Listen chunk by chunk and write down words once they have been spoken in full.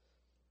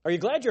Are you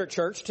glad you're at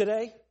church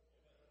today?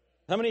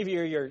 How many of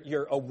you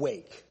you're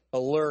awake,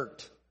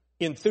 alert,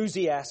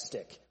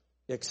 enthusiastic,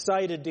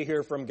 excited to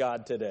hear from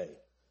God today?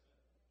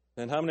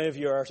 And how many of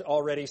you are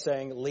already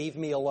saying, leave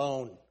me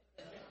alone?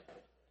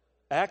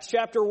 Acts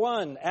chapter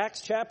 1.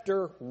 Acts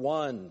chapter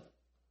 1.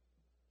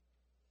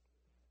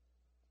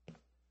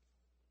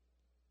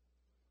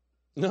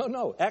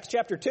 No. Acts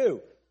chapter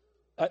 2.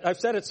 I've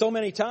said it so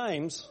many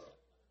times.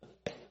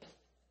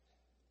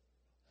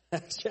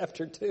 Acts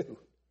chapter 2.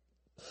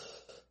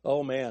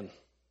 Oh, man.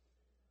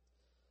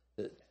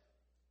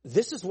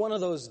 This is one of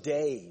those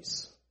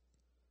days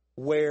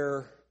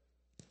where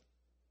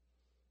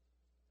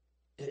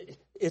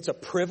it's a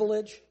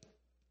privilege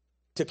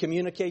to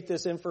communicate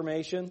this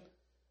information.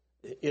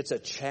 It's a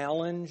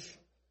challenge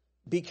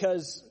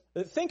because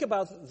think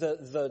about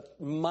the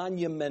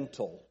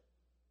monumental,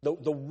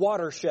 the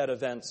watershed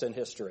events in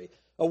history.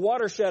 A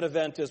watershed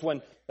event is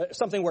when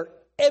something where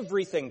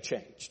everything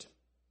changed.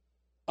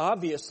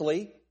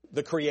 Obviously,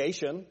 the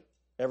creation,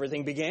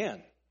 everything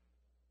began.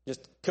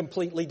 Just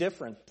completely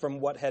different from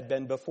what had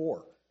been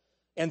before.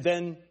 And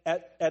then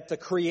at the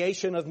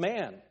creation of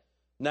man,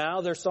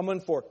 now there's someone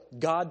for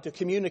God to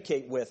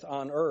communicate with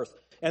on earth.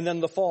 And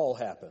then the fall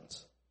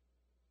happens.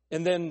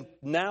 And then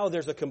now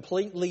there's a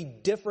completely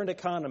different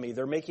economy.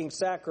 They're making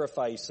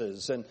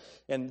sacrifices and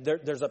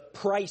there's a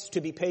price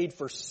to be paid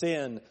for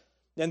sin.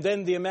 And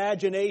then the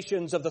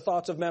imaginations of the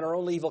thoughts of men are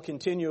only evil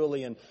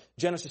continually. In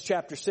Genesis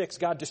chapter 6,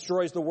 God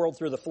destroys the world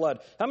through the flood.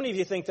 How many of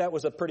you think that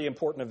was a pretty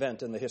important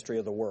event in the history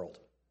of the world?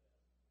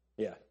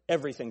 Yeah,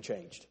 everything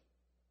changed.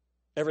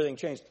 Everything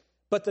changed.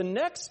 But the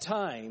next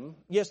time,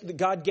 yes,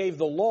 God gave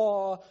the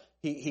law.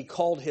 He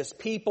called his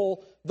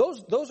people.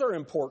 Those are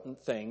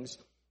important things.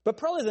 But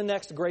probably the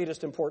next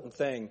greatest important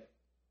thing,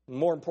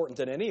 more important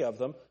than any of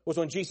them, was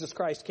when Jesus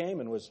Christ came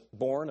and was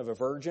born of a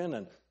virgin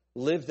and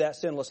lived that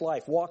sinless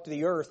life, walked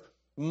the earth,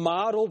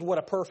 modeled what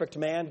a perfect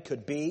man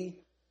could be,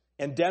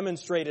 and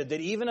demonstrated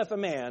that even if a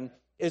man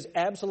is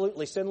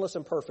absolutely sinless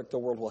and perfect, the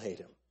world will hate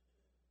him.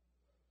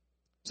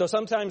 So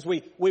sometimes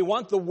we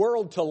want the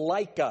world to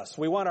like us.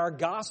 We want our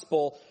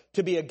gospel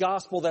to be a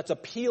gospel that's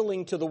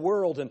appealing to the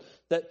world. And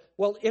that,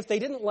 well, if they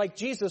didn't like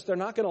Jesus, they're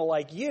not going to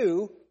like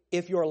you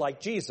if you're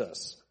like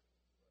Jesus.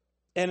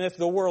 And if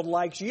the world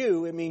likes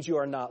you, it means you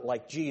are not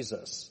like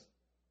Jesus.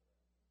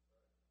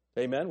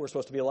 Amen? We're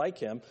supposed to be like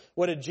him.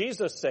 What did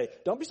Jesus say?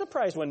 Don't be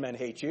surprised when men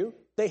hate you.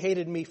 They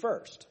hated me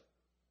first.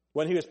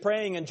 When he was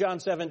praying in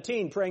John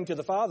 17, praying to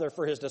the Father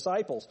for his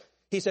disciples,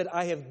 he said,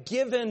 I have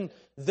given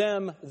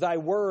them thy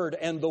word,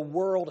 and the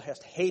world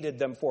has hated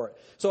them for it.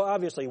 So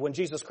obviously, when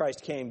Jesus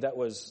Christ came, that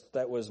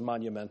was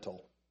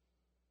monumental.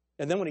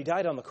 And then when he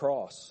died on the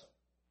cross,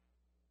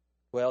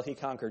 well, he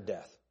conquered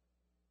death.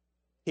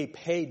 He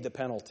paid the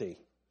penalty.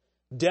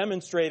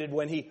 Demonstrated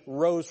when he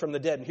rose from the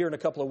dead. And here in a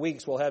couple of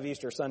weeks, we'll have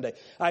Easter Sunday.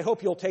 I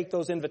hope you'll take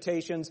those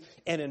invitations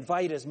and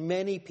invite as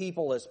many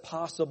people as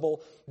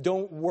possible.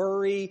 Don't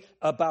worry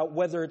about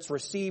whether it's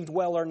received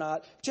well or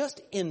not.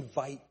 Just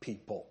invite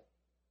people.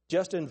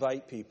 Just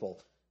invite people.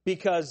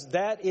 Because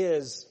that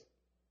is,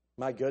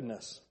 my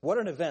goodness, what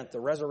an event, the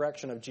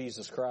resurrection of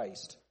Jesus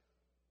Christ.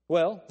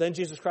 Well, then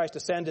Jesus Christ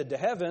ascended to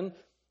heaven.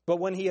 But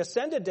when he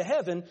ascended to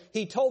heaven,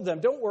 he told them,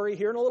 don't worry,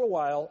 here in a little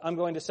while, I'm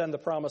going to send the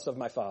promise of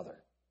my Father.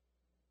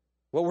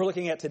 What we're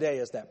looking at today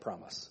is that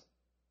promise.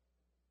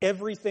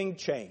 Everything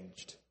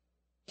changed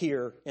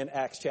here in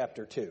Acts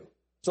chapter 2.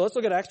 So let's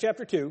look at Acts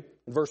chapter 2,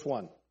 verse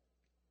 1.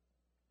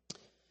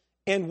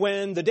 And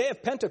when the day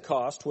of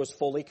Pentecost was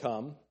fully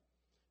come,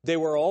 they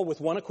were all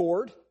with one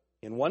accord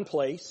in one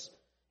place.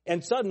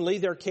 And suddenly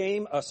there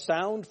came a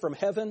sound from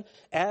heaven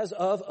as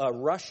of a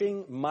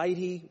rushing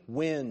mighty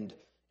wind.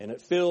 And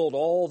it filled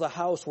all the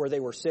house where they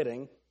were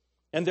sitting.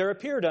 And there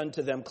appeared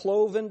unto them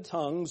cloven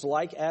tongues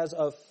like as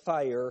of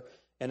fire,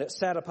 and it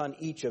sat upon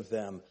each of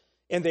them.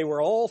 And they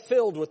were all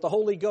filled with the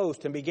Holy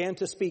Ghost and began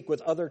to speak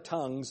with other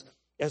tongues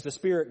as the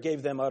Spirit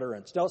gave them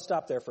utterance. Now, let's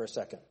stop there for a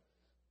second.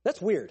 That's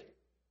weird.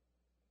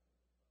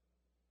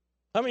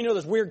 How many know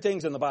there's weird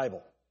things in the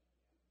Bible?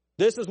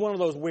 This is one of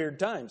those weird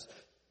times.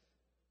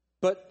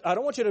 But I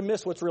don't want you to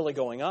miss what's really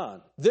going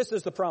on. This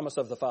is the promise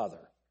of the Father.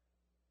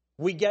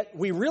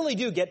 We really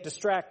do get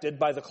distracted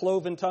by the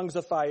cloven tongues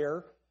of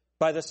fire,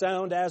 by the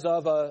sound as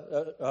of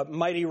a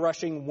mighty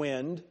rushing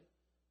wind.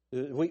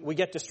 We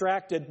get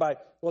distracted by,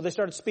 well, they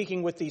started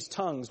speaking with these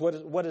tongues.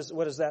 What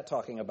is that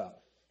talking about?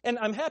 And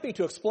I'm happy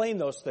to explain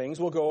those things.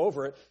 We'll go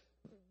over it.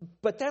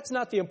 But that's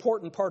not the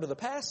important part of the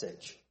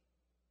passage.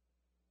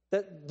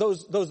 That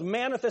those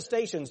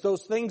manifestations,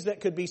 those things that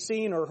could be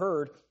seen or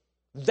heard,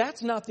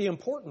 that's not the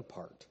important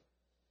part.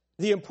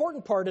 The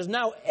important part is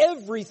now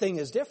everything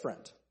is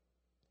different.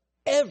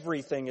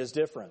 Everything is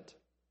different.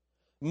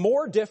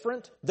 More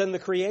different than the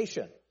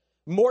creation.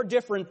 More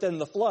different than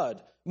the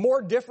flood.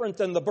 More different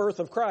than the birth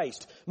of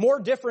Christ. More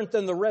different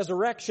than the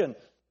resurrection.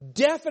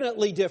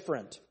 Definitely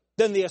different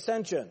than the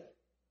ascension.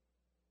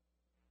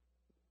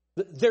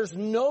 There's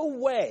no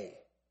way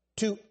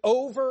to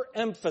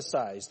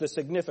overemphasize the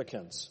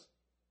significance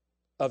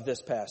of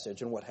this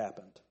passage and what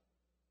happened.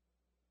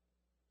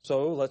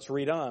 So let's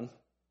read on.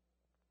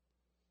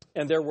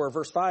 And there were,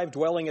 verse 5,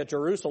 dwelling at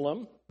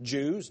Jerusalem,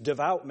 Jews,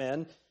 devout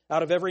men,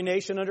 out of every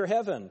nation under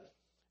heaven.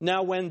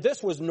 Now when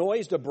this was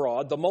noised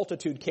abroad, the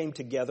multitude came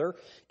together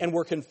and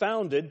were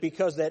confounded,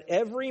 because that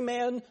every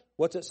man,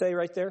 what's it say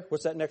right there?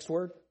 What's that next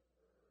word?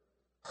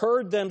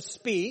 Heard them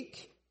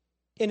speak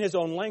in his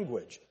own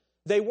language.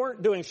 They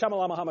weren't doing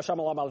shamalama hama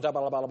shamalama blah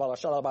blah blah blah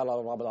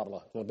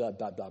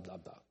blah blah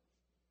blah.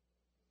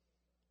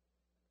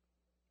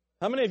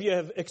 How many of you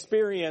have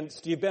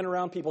experienced, you've been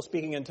around people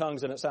speaking in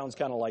tongues and it sounds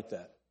kind of like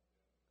that?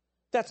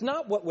 That's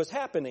not what was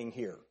happening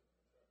here.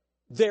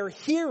 They're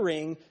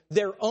hearing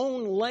their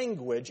own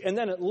language, and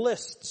then it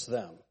lists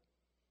them.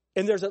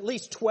 And there's at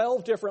least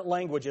 12 different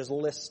languages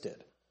listed.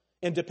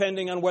 And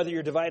depending on whether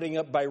you're dividing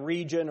up by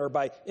region or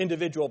by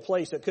individual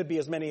place, it could be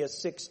as many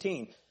as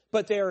 16.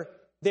 But they're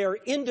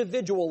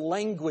individual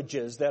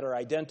languages that are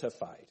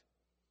identified.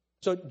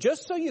 So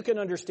just so you can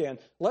understand,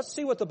 let's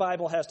see what the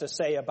Bible has to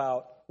say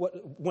about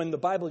when the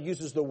Bible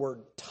uses the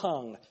word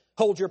tongue.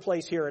 Hold your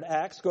place here in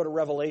Acts. Go to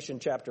Revelation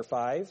chapter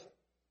 5.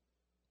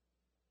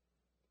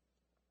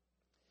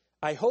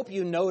 I hope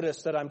you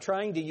notice that I'm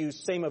trying to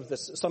use some of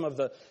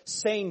the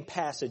same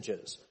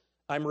passages.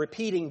 I'm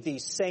repeating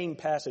these same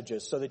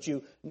passages so that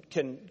you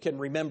can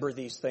remember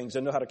these things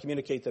and know how to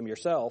communicate them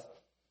yourself.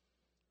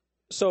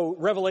 So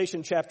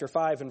Revelation chapter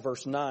 5 and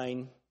verse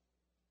 9.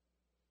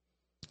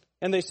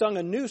 And they sung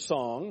a new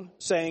song,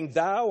 saying,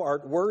 Thou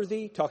art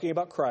worthy, talking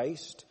about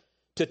Christ,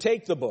 to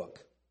take the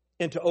book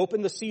and to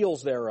open the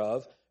seals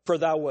thereof, for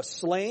thou wast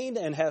slain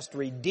and hast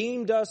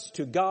redeemed us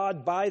to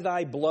God by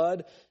thy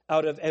blood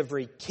out of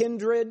every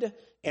kindred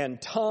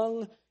and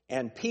tongue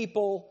and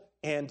people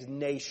and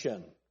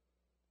nation.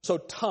 So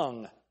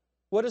tongue,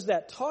 what is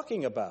that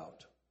talking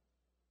about?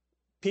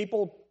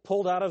 People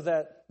pulled out of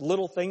that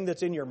little thing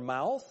that's in your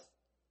mouth?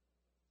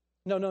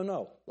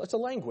 No. That's a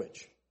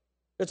language.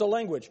 It's a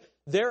language.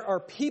 There are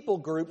people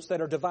groups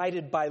that are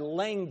divided by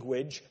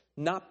language,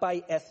 not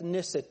by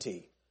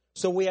ethnicity.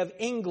 So we have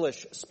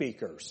English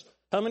speakers.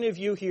 How many of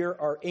you here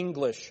are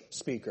English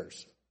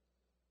speakers?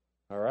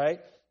 All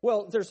right.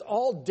 Well, there's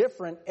all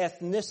different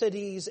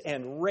ethnicities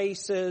and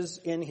races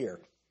in here.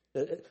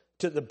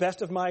 To the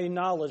best of my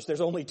knowledge,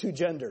 there's only 2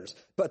 genders.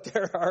 But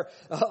there are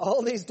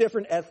all these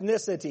different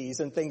ethnicities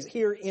and things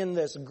here in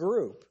this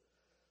group.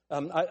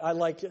 I'm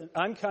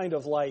kind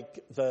of like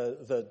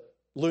the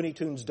Looney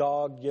Tunes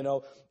dog,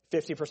 50%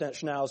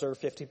 Schnauzer,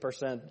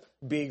 50%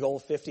 Beagle,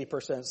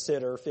 50%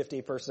 Sitter,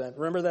 50%.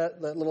 Remember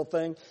that little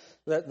thing?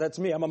 That's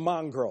me. I'm a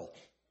mongrel.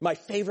 My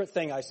favorite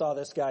thing, I saw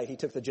this guy, he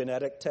took the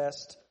genetic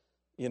test,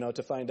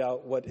 to find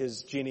out what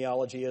his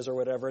genealogy is or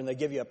whatever, and they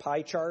give you a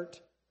pie chart,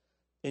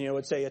 and it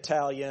would say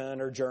Italian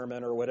or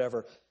German or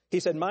whatever. He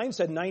said, mine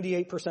said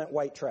 98%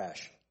 white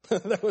trash.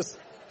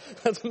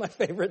 That's my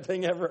favorite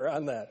thing ever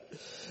on that.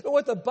 But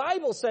what the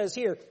Bible says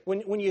here,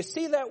 when you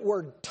see that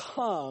word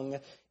tongue,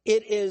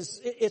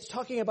 it's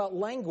talking about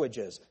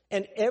languages.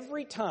 And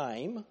every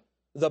time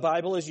the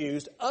Bible is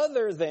used,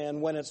 other than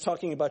when it's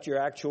talking about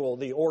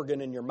the organ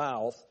in your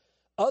mouth,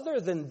 other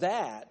than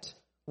that,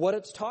 what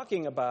it's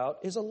talking about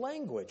is a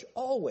language,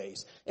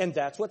 always. And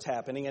that's what's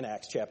happening in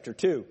Acts chapter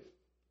 2.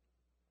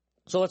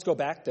 So let's go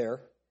back there.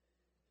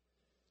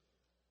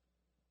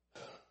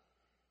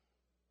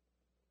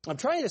 I'm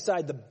trying to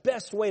decide the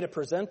best way to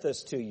present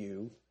this to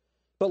you,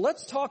 but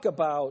let's talk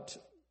about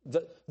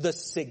the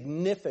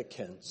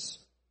significance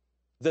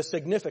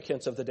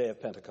of the day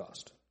of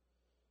Pentecost.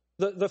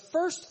 The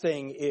first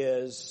thing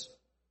is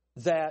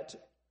that,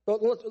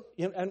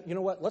 you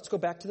know what, let's go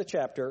back to the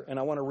chapter, and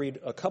I want to read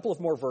a couple of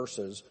more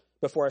verses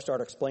before I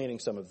start explaining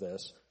some of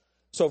this.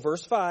 So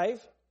verse 5,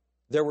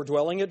 there were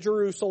dwelling at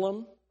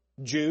Jerusalem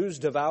Jews,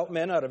 devout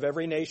men out of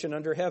every nation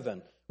under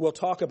heaven. We'll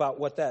talk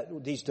about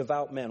these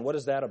devout men, what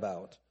is that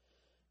about?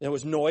 And it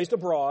was noised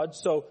abroad.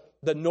 So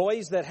the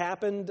noise that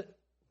happened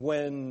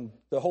when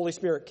the Holy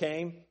Spirit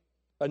came,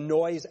 a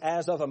noise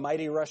as of a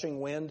mighty rushing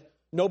wind,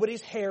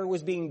 nobody's hair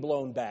was being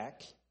blown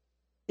back.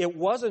 It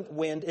wasn't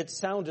wind, it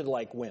sounded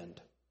like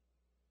wind.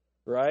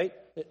 Right?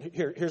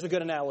 Here's a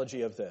good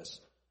analogy of this.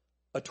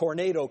 A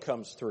tornado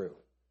comes through.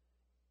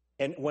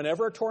 And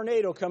whenever a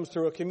tornado comes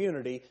through a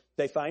community,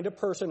 they find a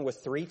person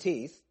with 3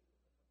 teeth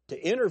to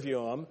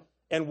interview them.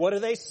 And what do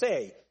they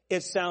say?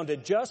 It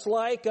sounded just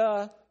like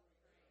a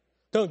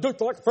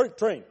freight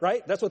train,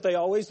 right? That's what they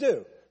always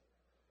do.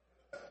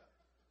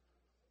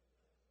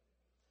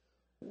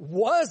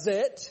 Was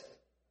it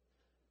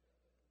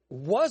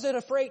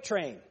a freight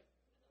train?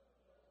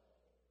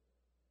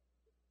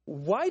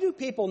 Why do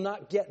people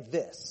not get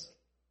this?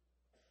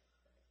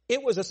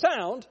 It was a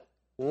sound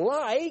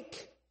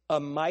like a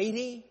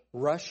mighty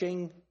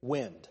rushing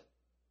wind.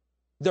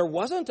 There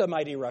wasn't a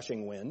mighty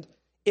rushing wind.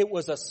 It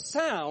was a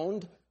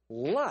sound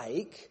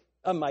like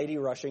a mighty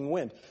rushing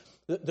wind.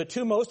 The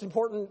 2 most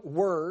important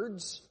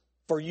words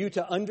for you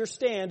to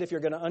understand, if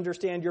you're going to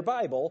understand your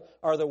Bible,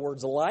 are the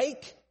words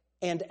like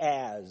and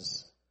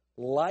as.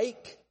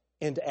 Like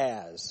and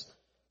as.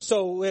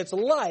 So it's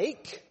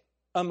like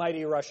a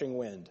mighty rushing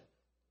wind.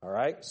 All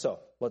right, so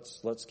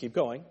let's keep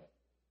going.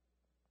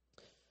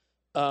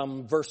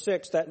 verse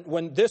 6, that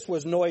when this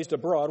was noised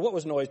abroad, what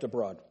was noised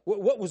abroad?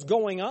 What was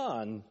going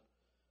on?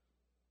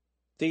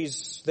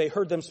 They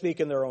heard them speak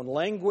in their own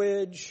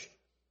language.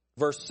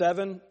 Verse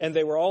 7, and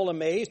they were all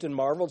amazed and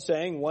marveled,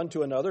 saying one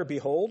to another,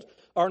 behold,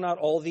 are not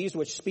all these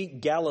which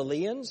speak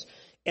Galileans?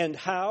 And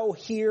how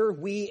hear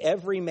we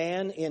every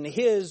man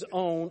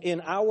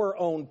in our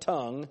own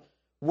tongue,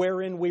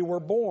 wherein we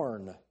were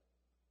born?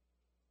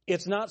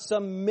 It's not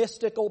some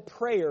mystical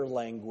prayer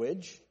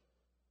language.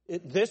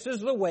 This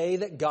is the way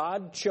that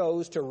God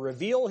chose to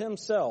reveal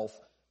himself.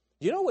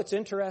 You know what's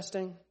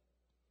interesting?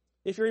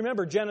 If you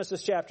remember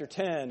Genesis chapter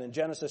 10 and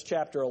Genesis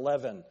chapter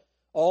 11,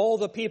 all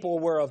the people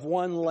were of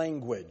one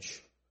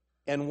language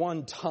and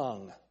one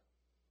tongue.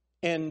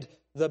 And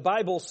the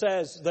Bible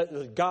says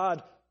that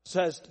God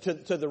says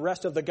to the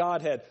rest of the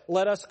Godhead,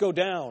 let us go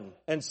down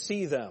and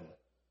see them.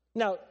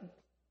 Now,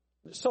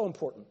 so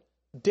important.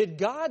 Did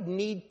God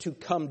need to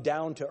come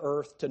down to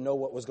earth to know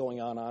what was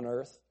going on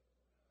earth?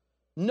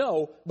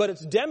 No, but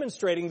it's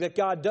demonstrating that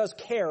God does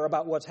care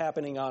about what's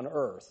happening on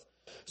earth.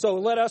 So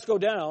let us go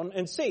down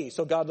and see.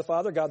 So God the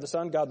Father, God the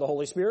Son, God the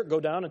Holy Spirit go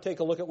down and take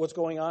a look at what's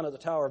going on at the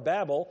Tower of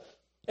Babel.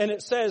 And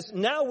it says,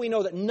 now we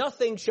know that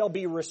nothing shall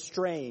be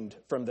restrained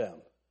from them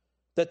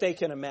that they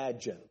can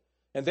imagine.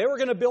 And they were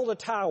going to build a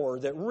tower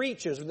that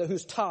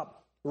whose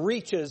top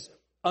reaches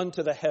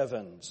unto the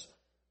heavens.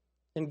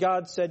 And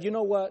God said, you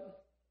know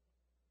what?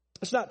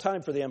 It's not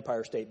time for the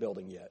Empire State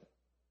Building yet.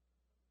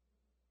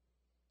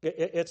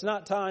 It's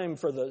not time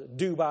for the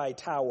Dubai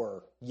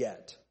Tower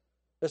yet.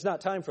 It's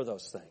not time for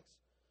those things.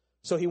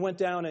 So he went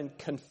down and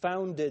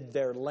confounded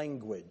their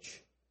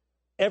language.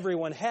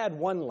 Everyone had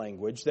one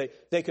language.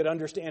 They could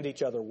understand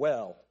each other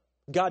well.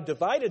 God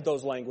divided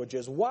those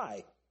languages.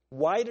 Why?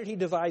 Why did he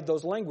divide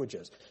those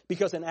languages?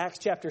 Because in Acts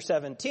chapter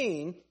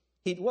 17,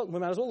 we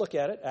might as well look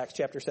at it. Acts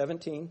chapter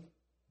 17.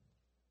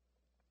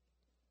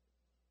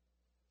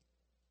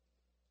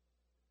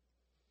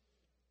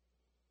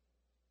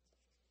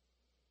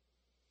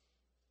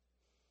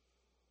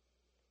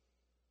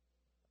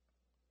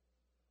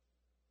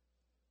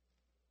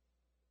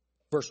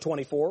 Verse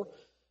 24,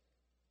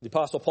 the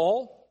Apostle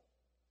Paul,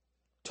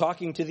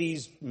 talking to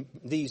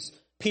these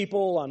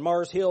people on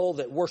Mars Hill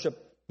that worship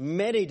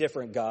many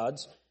different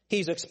gods,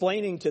 he's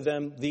explaining to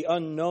them the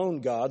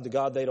unknown God, the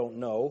God they don't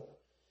know,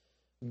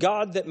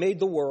 God that made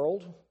the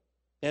world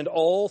and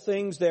all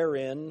things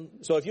therein.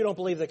 So if you don't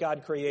believe that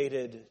God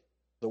created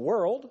the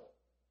world,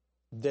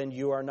 then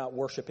you are not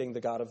worshiping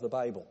the God of the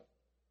Bible.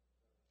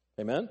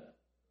 Amen?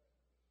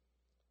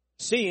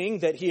 Seeing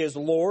that he is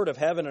Lord of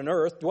heaven and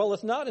earth,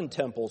 dwelleth not in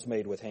temples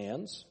made with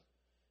hands.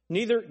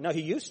 Now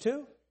he used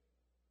to.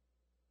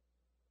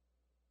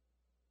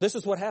 This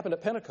is what happened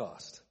at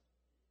Pentecost.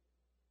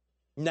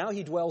 Now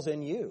he dwells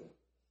in you.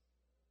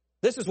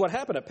 This is what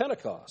happened at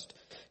Pentecost.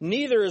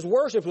 Neither is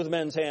worshipped with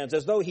men's hands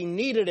as though he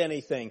needed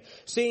anything,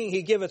 seeing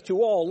he giveth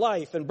to all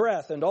life and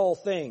breath and all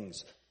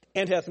things,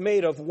 and hath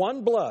made of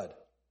one blood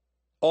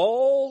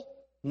all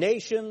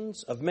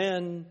nations of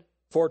men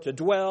for to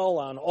dwell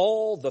on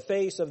all the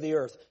face of the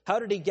earth. How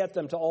did he get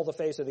them to all the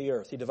face of the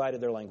earth? He divided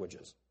their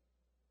languages.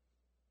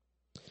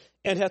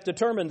 And hath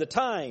determined the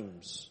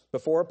times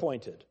before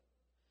appointed,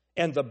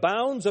 and the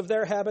bounds of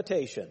their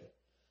habitation,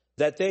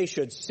 that they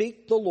should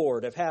seek the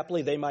Lord, if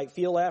haply they might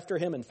feel after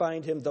him and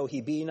find him, though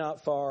he be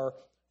not far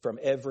from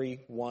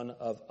every one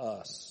of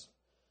us.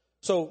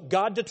 So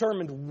God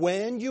determined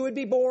when you would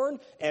be born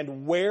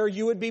and where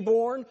you would be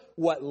born,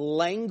 what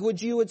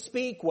language you would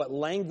speak, what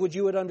language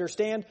you would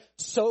understand,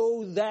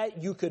 so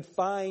that you could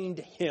find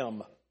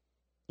him,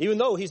 even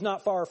though he's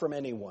not far from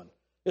anyone.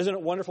 Isn't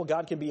it wonderful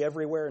God can be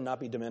everywhere and not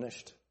be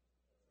diminished?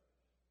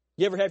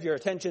 You ever have your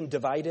attention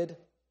divided,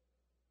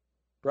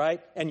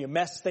 right? And you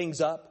mess things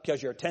up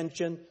because your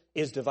attention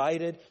is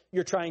divided.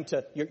 You're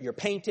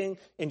painting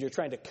and you're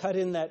trying to cut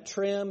in that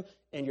trim,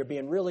 and you're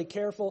being really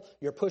careful.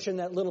 You're pushing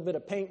that little bit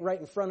of paint right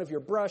in front of your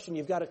brush, and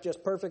you've got it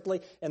just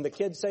perfectly. And the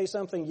kids say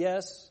something,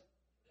 yes.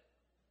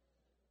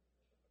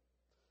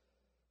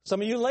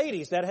 Some of you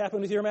ladies, that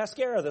happened with your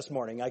mascara this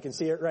morning. I can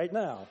see it right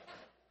now.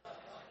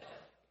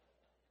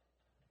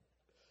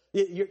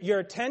 Your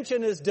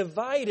attention is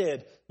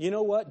divided. You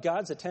know what?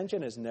 God's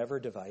attention is never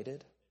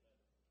divided,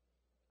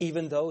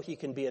 even though he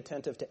can be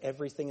attentive to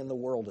everything in the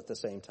world at the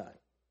same time.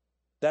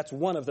 That's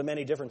one of the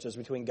many differences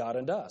between God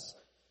and us.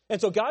 And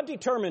so God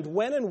determined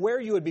when and where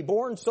you would be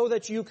born so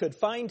that you could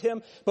find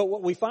him. But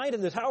what we find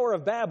in the Tower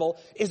of Babel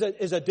is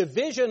a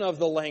division of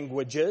the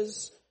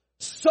languages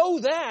so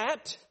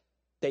that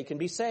they can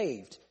be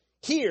saved.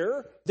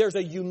 Here, there's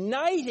a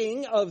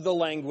uniting of the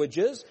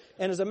languages.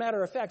 And as a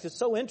matter of fact, it's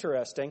so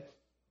interesting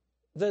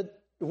that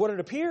what it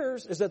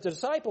appears is that the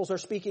disciples are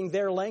speaking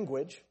their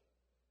language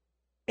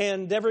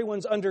and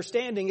everyone's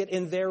understanding it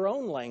in their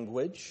own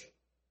language.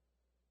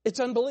 It's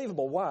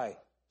unbelievable. Why?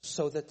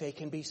 So that they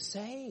can be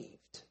saved.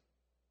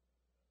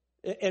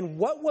 And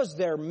what was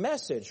their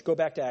message? Go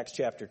back to Acts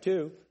chapter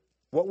 2.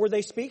 What were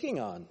they speaking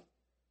on?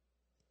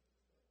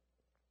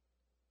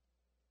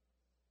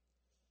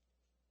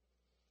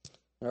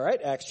 All right,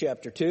 Acts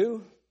chapter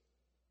 2.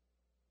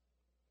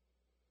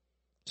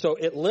 So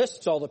it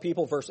lists all the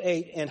people, verse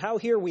 8, and how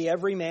hear we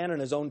every man in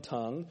his own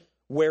tongue,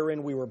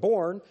 wherein we were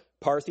born,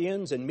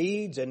 Parthians and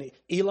Medes and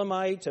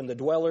Elamites and the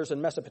dwellers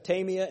in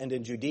Mesopotamia and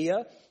in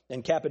Judea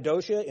and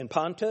Cappadocia, in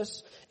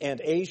Pontus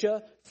and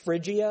Asia,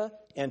 Phrygia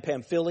and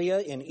Pamphylia,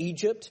 in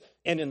Egypt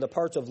and in the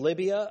parts of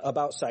Libya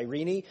about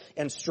Cyrene,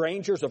 and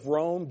strangers of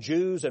Rome,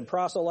 Jews and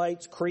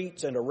proselytes,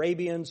 Cretes and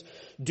Arabians.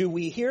 Do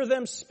we hear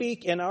them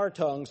speak in our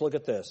tongues? Look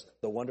at this,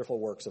 the wonderful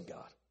works of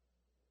God.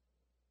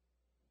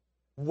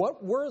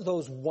 What were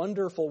those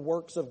wonderful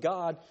works of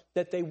God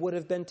that they would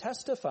have been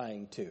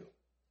testifying to?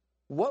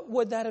 What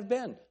would that have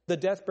been? The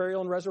death,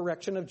 burial, and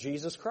resurrection of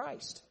Jesus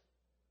Christ.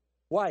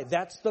 Why?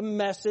 That's the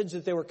message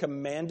that they were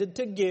commanded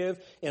to give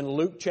in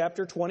Luke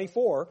chapter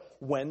 24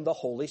 when the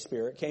Holy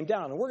Spirit came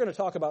down. And we're going to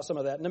talk about some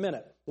of that in a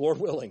minute, Lord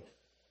willing.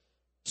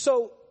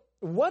 So,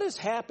 what is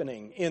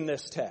happening in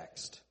this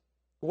text?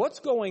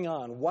 What's going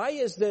on? Why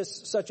is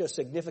this such a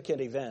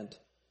significant event?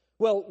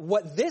 Well,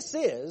 what this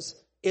is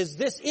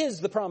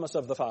the promise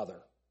of the Father.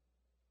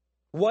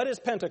 What is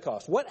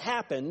Pentecost? What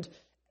happened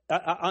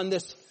on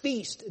this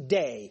feast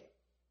day?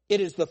 It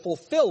is the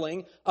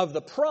fulfilling of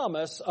the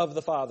promise of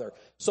the Father.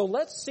 So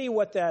let's see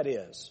what that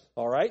is.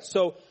 All right?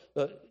 So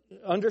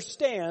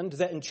understand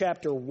that in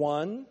chapter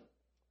 1,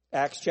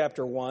 Acts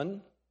chapter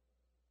 1,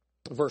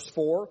 verse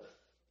 4,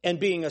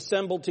 and being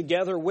assembled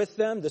together with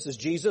them, this is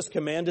Jesus,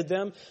 commanded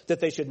them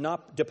that they should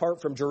not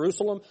depart from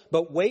Jerusalem,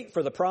 but wait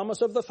for the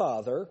promise of the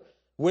Father,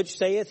 which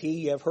saith he,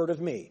 ye have heard of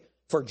me.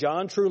 For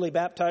John truly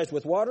baptized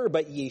with water,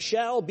 but ye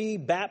shall be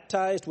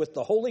baptized with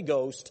the Holy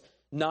Ghost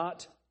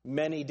not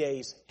many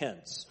days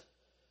hence.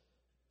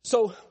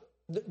 So,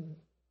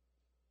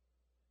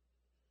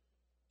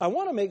 I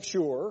want to make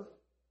sure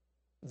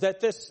that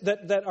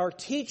that our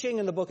teaching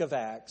in the book of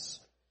Acts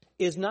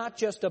is not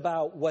just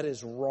about what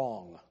is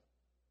wrong.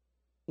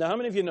 Now, how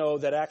many of you know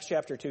that Acts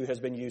chapter 2 has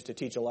been used to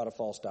teach a lot of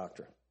false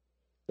doctrine?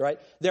 Right?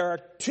 There are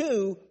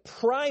two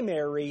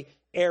primary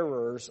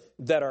errors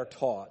that are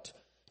taught.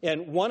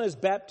 And one is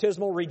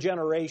baptismal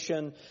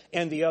regeneration,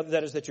 and the other,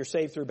 that is that you're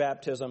saved through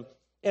baptism.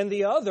 And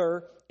the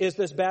other is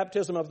this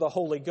baptism of the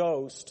Holy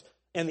Ghost,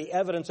 and the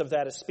evidence of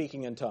that is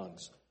speaking in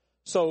tongues.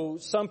 So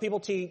some people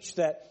teach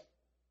that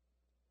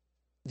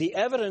the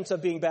evidence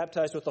of being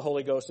baptized with the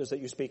Holy Ghost is that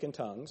you speak in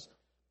tongues.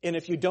 And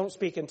if you don't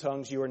speak in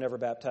tongues, you are never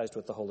baptized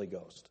with the Holy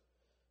Ghost.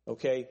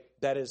 Okay?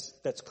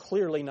 That's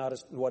clearly not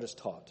what is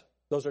taught.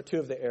 Those are two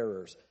of the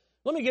errors.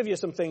 Let me give you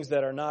some things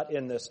that are not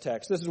in this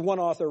text. This is one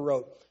author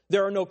wrote,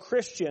 there are no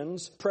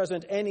Christians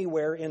present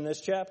anywhere in this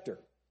chapter,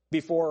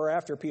 before or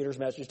after Peter's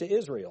message to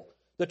Israel.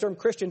 The term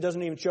Christian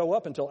doesn't even show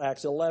up until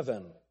Acts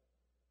 11.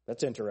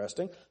 That's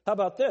interesting. How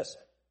about this?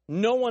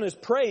 No one is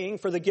praying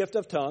for the gift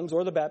of tongues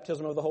or the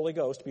baptism of the Holy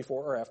Ghost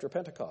before or after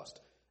Pentecost.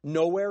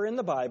 Nowhere in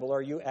the Bible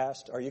are you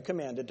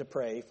commanded to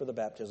pray for the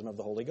baptism of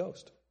the Holy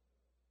Ghost.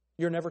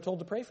 You're never told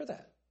to pray for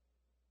that.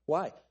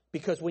 Why?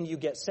 Because when you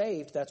get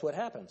saved, that's what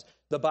happens.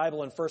 The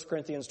Bible in 1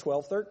 Corinthians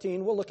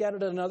 12:13, we'll look at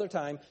it at another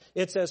time.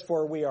 It says,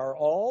 for we are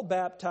all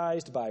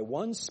baptized by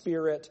one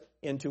Spirit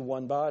into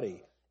one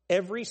body.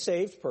 Every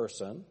saved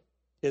person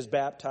is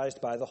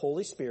baptized by the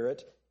Holy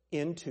Spirit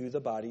into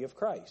the body of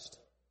Christ.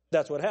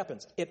 That's what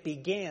happens. It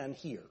began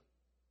here.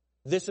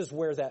 This is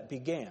where that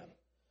began.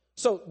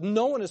 So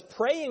no one is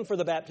praying for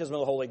the baptism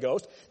of the Holy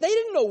Ghost. They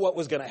didn't know what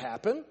was going to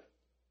happen.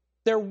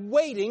 They're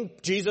waiting.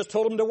 Jesus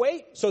told them to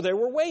wait, so they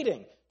were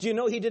waiting. Do you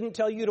know he didn't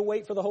tell you to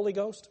wait for the Holy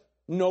Ghost?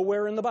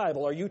 Nowhere in the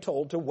Bible are you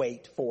told to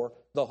wait for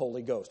the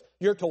Holy Ghost.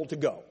 You're told to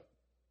go.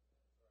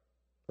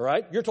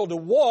 Right? You're told to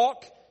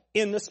walk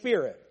in the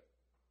Spirit.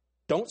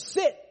 Don't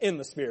sit in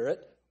the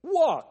Spirit.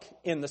 Walk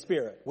in the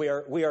Spirit. We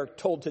are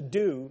told to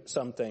do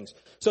some things.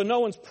 So no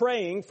one's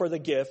praying for the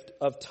gift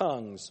of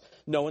tongues.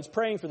 No one's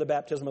praying for the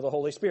baptism of the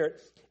Holy Spirit.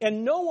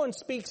 And no one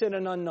speaks in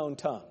an unknown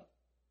tongue.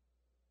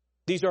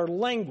 These are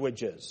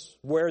languages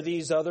where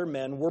these other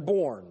men were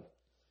born.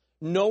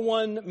 No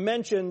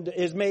mention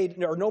is made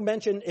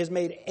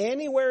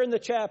anywhere in the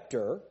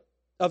chapter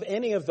of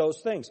any of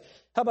those things.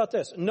 How about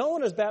this? No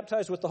one is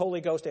baptized with the Holy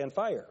Ghost and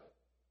fire.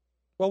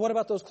 Well, what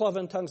about those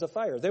cloven tongues of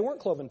fire? They weren't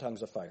cloven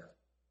tongues of fire.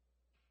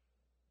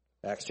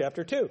 Acts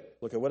chapter 2.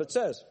 Look at what it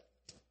says.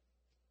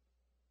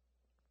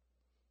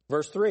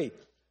 Verse 3.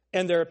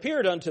 And there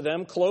appeared unto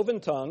them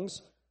cloven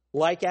tongues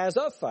like as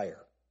of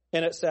fire,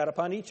 and it sat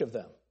upon each of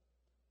them.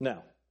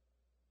 Now,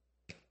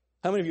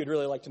 how many of you would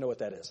really like to know what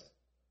that is?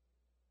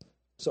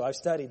 So I've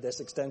studied this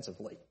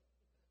extensively.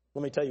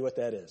 Let me tell you what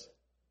that is.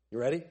 You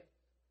ready?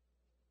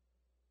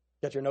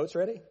 Got your notes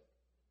ready?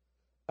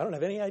 I don't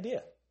have any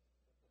idea.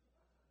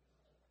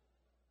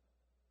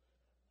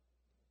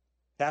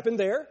 Happened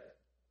there.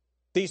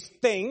 These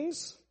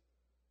things,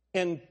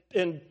 and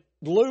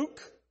Luke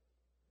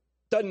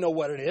doesn't know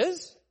what it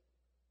is.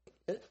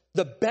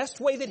 The best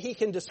way that he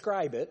can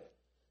describe it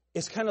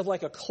is kind of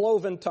like a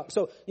cloven tongue.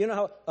 So you know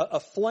how a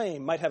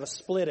flame might have a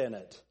split in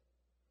it.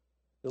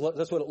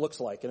 That's what it looks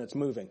like, and it's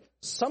moving.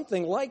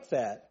 Something like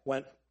that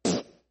went.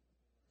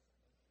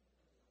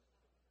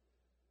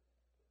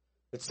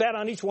 It sat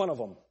on each one of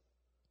them.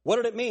 What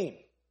did it mean?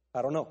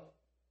 I don't know.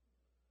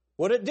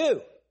 What did it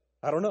do?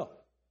 I don't know.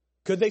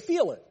 Could they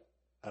feel it?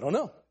 I don't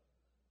know.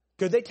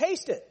 Could they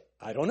taste it?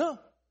 I don't know.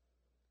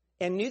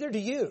 And neither do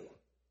you.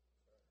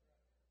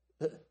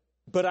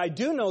 But I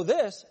do know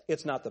this,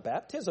 it's not the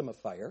baptism of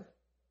fire.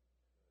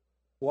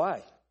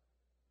 Why?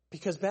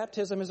 Because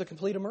baptism is a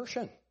complete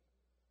immersion.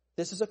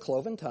 This is a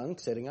cloven tongue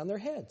sitting on their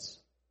heads.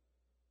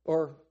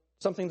 Or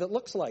something that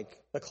looks like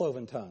a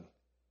cloven tongue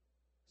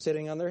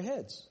sitting on their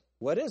heads.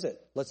 What is it?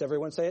 Let's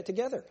everyone say it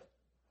together.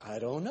 I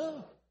don't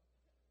know.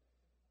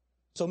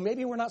 So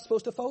maybe we're not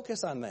supposed to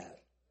focus on that.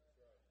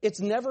 It's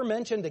never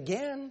mentioned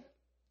again.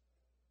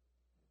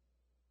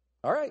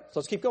 All right, so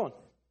let's keep going.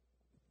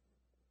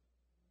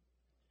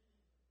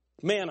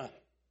 Manna.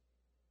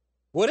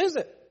 What is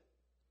it?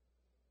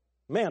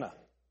 Manna.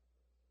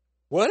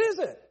 What is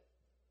it?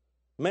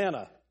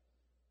 Manna.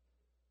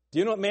 Do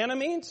you know what manna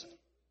means?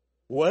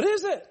 What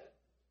is it?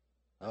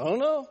 I don't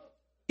know.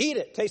 Eat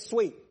it. Tastes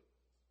sweet.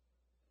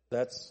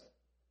 Let's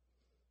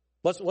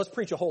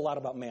preach a whole lot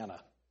about manna.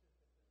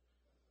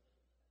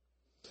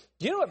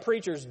 Do you know what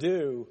preachers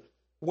do?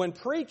 When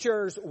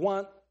preachers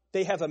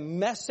they have a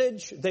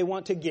message they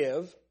want to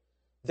give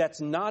that's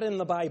not in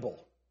the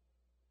Bible.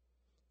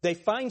 They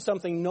find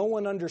something no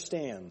one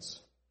understands,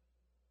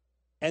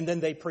 and then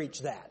they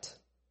preach that.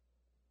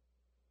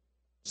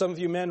 Some of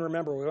you men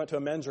remember we went to a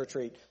men's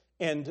retreat,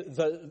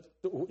 and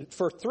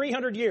for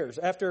 300 years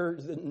after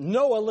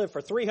Noah lived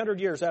for 300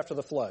 years after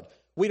the flood,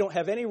 we don't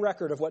have any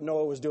record of what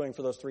Noah was doing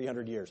for those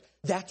 300 years.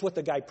 That's what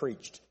the guy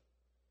preached.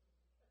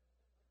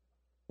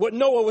 What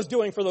Noah was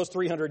doing for those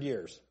 300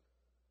 years.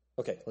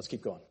 Okay, let's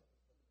keep going.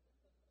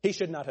 He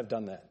should not have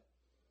done that.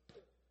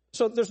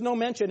 So there's no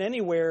mention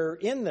anywhere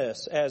in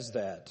this as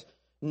that.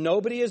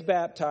 Nobody is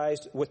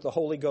baptized with the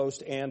Holy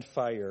Ghost and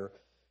fire.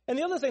 And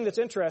the other thing that's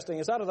interesting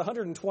is out of the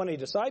 120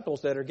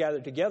 disciples that are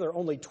gathered together,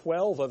 only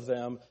 12 of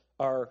them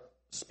are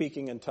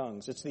speaking in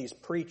tongues. It's these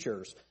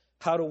preachers.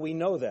 How do we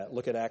know that?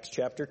 Look at Acts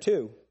chapter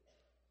 2.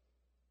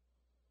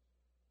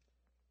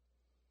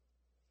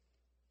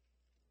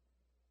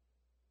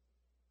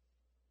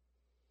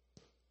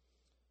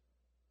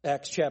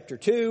 Acts chapter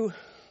 2.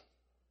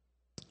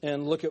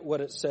 And look at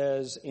what it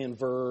says in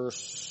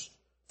verse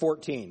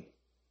 14.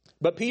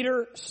 But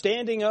Peter,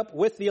 standing up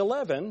with the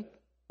 11,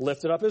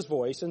 lifted up his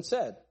voice and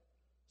said.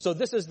 So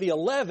this is the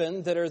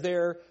 11 that are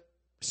there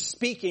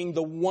speaking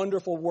the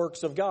wonderful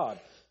works of God.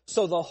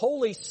 So the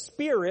Holy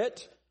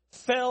Spirit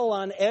fell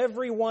on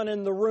everyone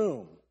in the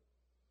room.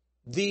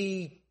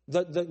 The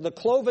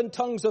cloven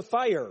tongues of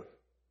fire,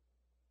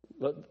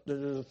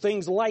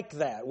 things like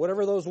that,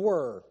 whatever those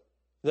were,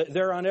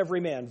 they're on every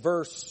man.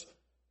 Verse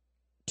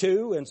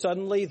 2, and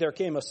suddenly there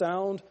came a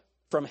sound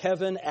from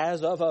heaven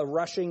as of a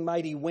rushing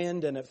mighty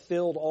wind, and it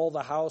filled all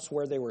the house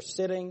where they were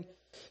sitting.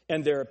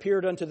 And there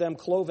appeared unto them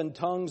cloven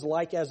tongues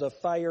like as of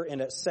fire,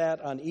 and it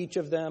sat on each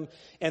of them.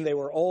 And they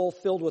were all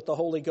filled with the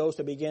Holy Ghost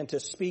and began to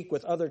speak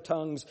with other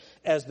tongues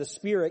as the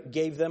Spirit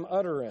gave them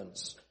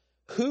utterance.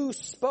 Who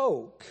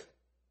spoke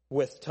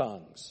with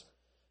tongues?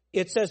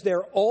 It says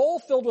they're all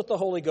filled with the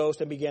Holy Ghost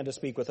and began to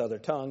speak with other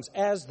tongues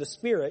as the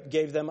Spirit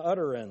gave them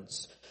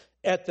utterance.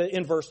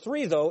 In verse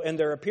 3, though, and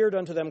there appeared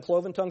unto them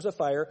cloven tongues of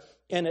fire,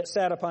 and it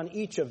sat upon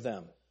each of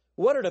them.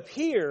 What it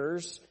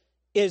appears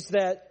is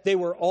that they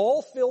were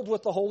all filled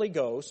with the Holy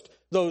Ghost.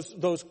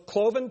 Those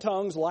cloven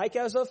tongues, like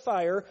as of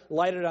fire,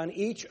 lighted on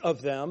each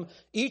of them.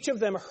 Each of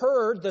them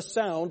heard the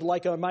sound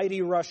like a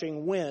mighty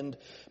rushing wind,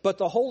 but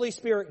the Holy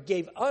Spirit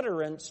gave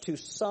utterance to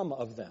some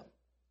of them.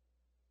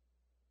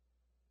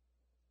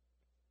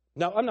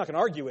 Now, I'm not going to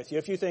argue with you.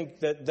 If you think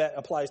that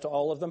applies to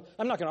all of them,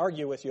 I'm not going to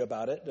argue with you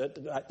about it.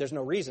 There's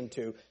no reason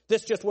to.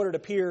 This is just what it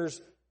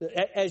appears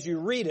as you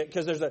read it,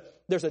 because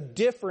there's a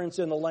difference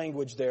in the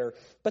language there.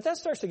 But that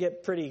starts to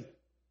get pretty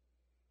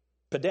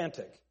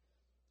pedantic.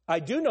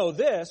 I do know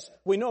this.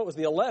 We know it was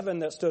the 11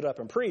 that stood up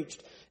and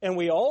preached. And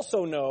we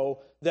also know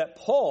that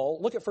Paul,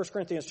 look at 1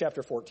 Corinthians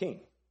chapter 14.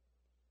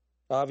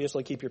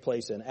 Obviously, keep your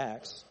place in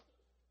Acts.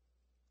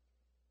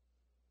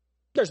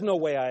 There's no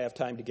way I have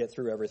time to get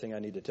through everything I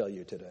need to tell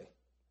you today.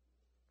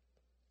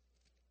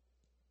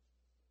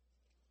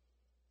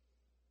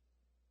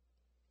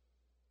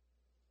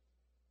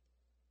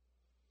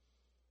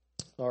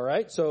 All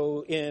right,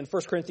 so in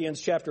 1 Corinthians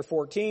chapter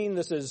 14,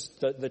 this is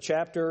the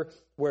chapter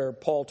where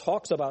Paul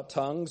talks about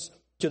tongues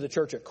to the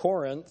church at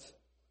Corinth.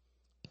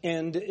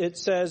 And it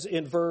says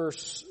in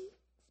verse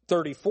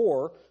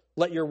 34,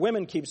 let your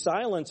women keep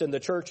silence in the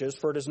churches,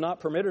 for it is not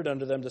permitted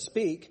unto them to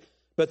speak,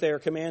 but they are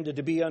commanded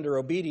to be under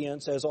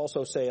obedience, as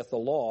also saith the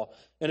law.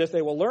 And if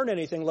they will learn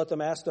anything, let them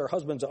ask their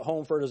husbands at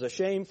home, for it is a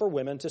shame for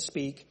women to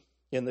speak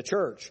in the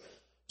church.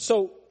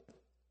 So,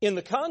 in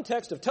the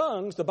context of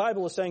tongues, the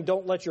Bible is saying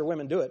don't let your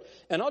women do it.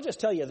 And I'll just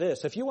tell you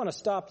this, if you want to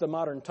stop the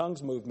modern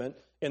tongues movement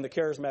in the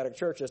charismatic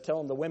churches, tell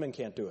them the women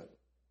can't do it.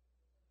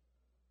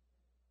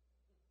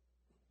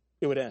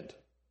 It would end.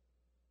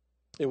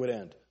 It would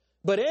end.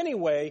 But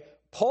anyway,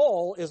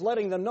 Paul is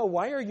letting them know,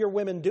 why are your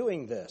women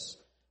doing this?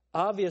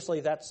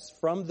 Obviously, that's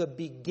from the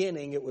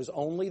beginning. It was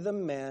only the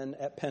men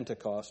at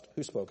Pentecost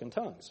who spoke in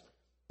tongues.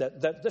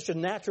 That should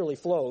naturally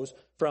flows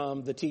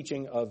from the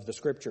teaching of the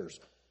Scriptures.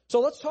 So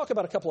let's talk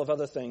about a couple of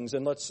other things,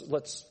 and let's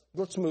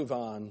move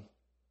on.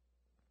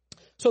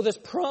 So this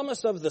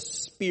promise of the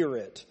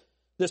Spirit,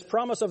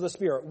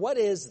 what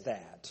is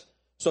that?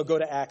 So go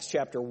to Acts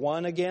chapter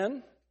 1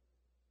 again.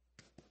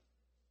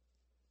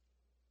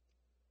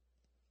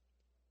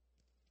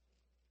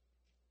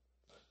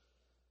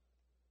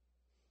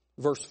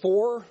 Verse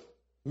 4,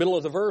 middle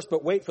of the verse,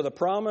 but wait for the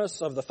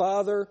promise of the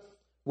Father,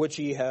 which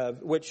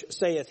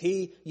saith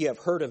he, ye have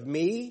heard of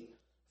me.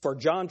 For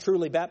John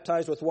truly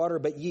baptized with water,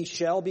 but ye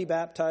shall be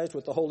baptized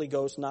with the Holy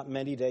Ghost not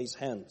many days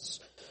hence.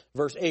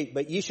 Verse 8,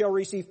 but ye shall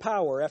receive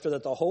power after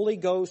that the Holy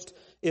Ghost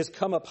is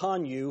come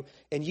upon you,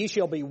 and ye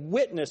shall be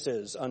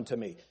witnesses unto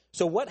me.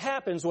 So what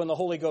happens when the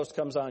Holy Ghost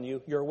comes on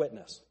you? You're a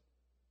witness.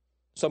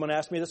 Someone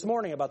asked me this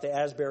morning about the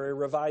Asbury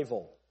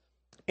revival.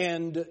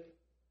 And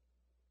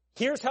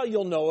here's how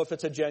you'll know if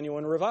it's a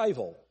genuine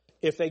revival.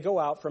 If they go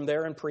out from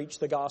there and preach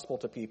the gospel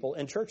to people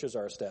and churches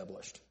are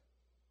established.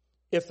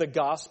 If the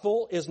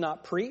gospel is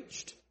not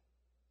preached,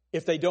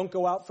 if they don't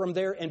go out from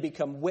there and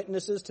become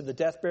witnesses to the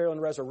death, burial,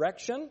 and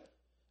resurrection,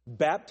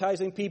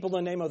 baptizing people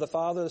in the name of the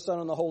Father, the Son,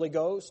 and the Holy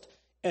Ghost,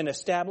 and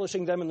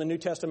establishing them in the New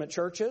Testament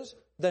churches,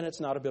 then it's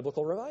not a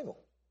biblical revival.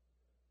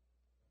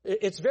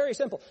 It's very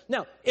simple.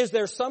 Now, is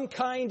there some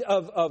kind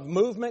of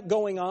movement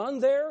going on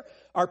there?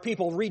 Are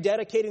people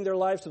rededicating their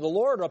lives to the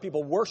Lord? Are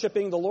people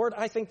worshiping the Lord?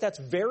 I think that's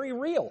very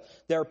real.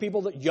 There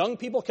are young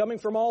people coming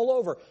from all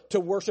over to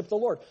worship the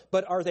Lord.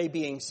 But are they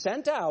being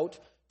sent out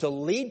to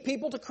lead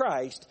people to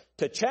Christ,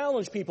 to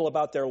challenge people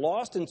about their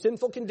lost and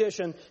sinful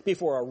condition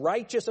before a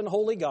righteous and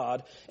holy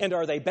God? And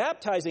are they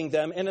baptizing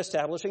them and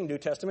establishing New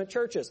Testament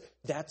churches?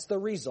 That's the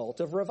result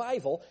of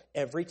revival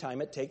every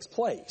time it takes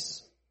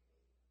place.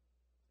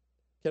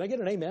 Can I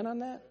get an amen on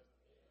that?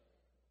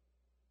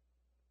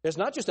 It's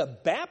not just a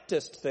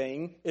Baptist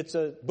thing, it's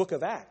a book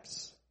of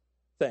Acts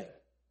thing.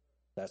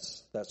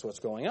 That's what's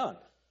going on.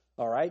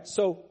 All right,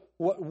 so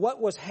what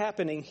was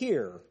happening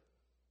here?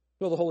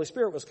 Well, the Holy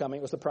Spirit was coming.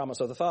 It was the promise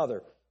of the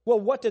Father. Well,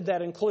 what did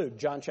that include?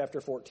 John chapter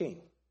 14.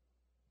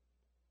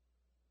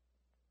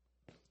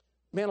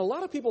 Man, a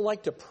lot of people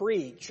like to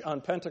preach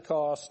on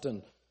Pentecost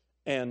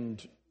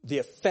and the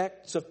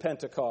effects of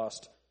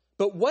Pentecost.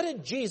 But what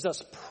did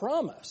Jesus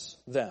promise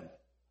them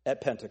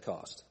at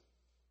Pentecost?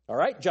 All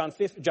right, John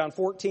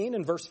 14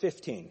 and verse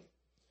 15.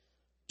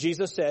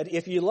 Jesus said,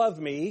 if you love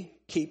me,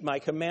 keep my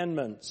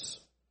commandments.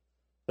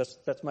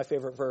 That's my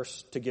favorite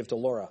verse to give to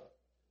Laura.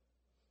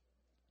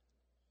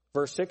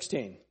 Verse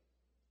 16.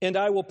 And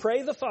I will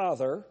pray the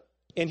Father,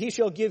 and he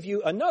shall give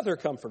you another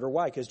comforter.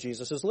 Why? Because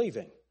Jesus is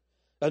leaving.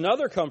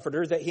 Another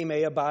comforter that he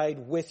may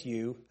abide with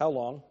you. How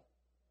long?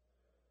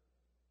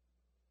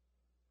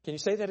 Can you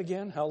say that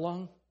again? How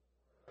long?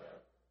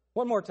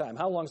 One more time.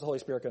 How long is the Holy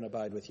Spirit going to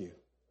abide with you?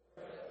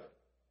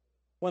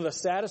 One of the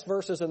saddest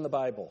verses in the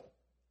Bible.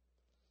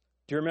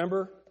 Do you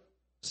remember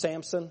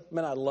Samson?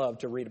 Man, I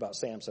loved to read about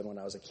Samson when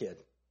I was a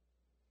kid.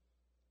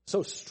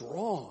 So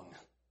strong,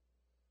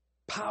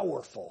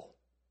 powerful.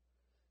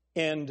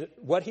 And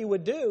what he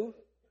would do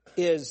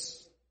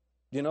is,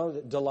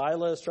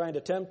 Delilah is trying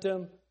to tempt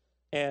him.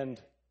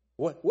 And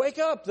wake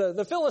up,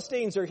 the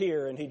Philistines are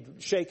here. And he'd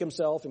shake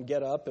himself and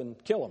get up and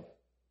kill him.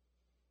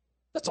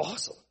 That's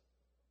awesome.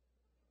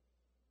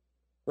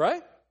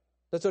 Right?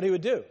 That's what he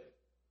would do.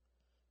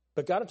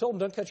 But God had told him,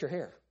 don't cut your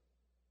hair.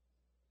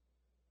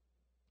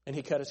 And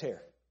he cut his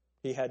hair.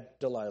 He had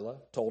Delilah,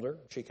 told her,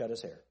 she cut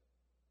his hair.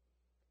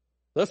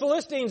 The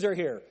Philistines are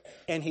here.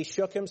 And he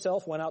shook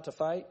himself, went out to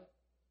fight.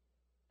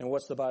 And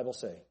what's the Bible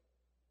say?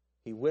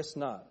 He wist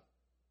not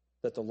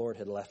that the Lord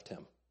had left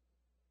him.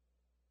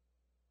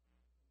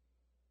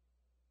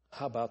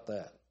 How about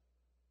that?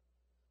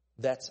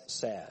 That's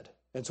sad.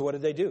 And so what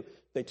did they do?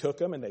 They took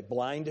him and they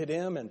blinded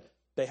him and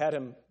they had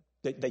him.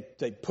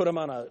 They put him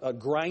on a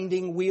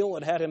grinding wheel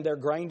and had him there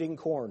grinding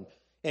corn.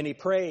 And he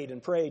prayed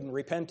and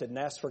repented and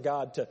asked for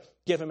God to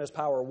give him his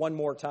power one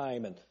more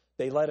time. And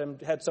they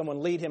had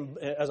someone lead him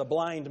as a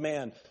blind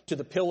man to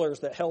the pillars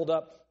that held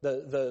up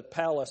the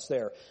palace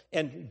there.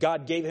 And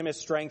God gave him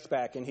his strength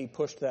back and he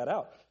pushed that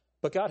out.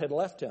 But God had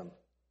left him.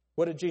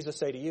 What did Jesus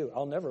say to you?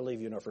 I'll never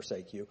leave you nor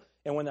forsake you.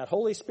 And when that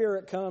Holy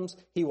Spirit comes,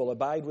 he will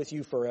abide with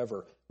you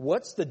forever.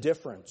 What's the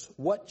difference?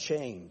 What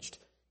changed?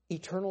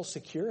 Eternal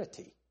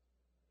security.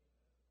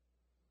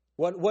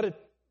 What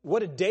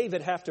did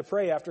David have to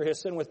pray after his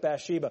sin with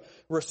Bathsheba?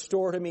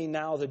 Restore to me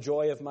now the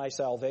joy of my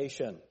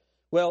salvation.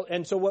 Well,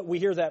 and so what we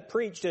hear that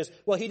preached is,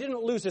 well, he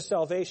didn't lose his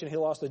salvation. He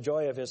lost the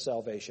joy of his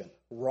salvation.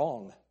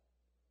 Wrong.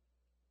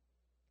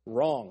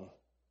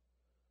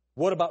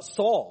 What about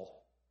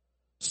Saul?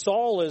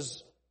 Saul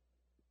is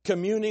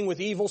communing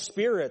with evil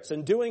spirits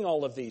and doing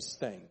all of these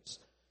things.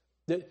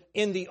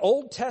 In the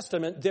Old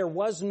Testament, there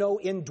was no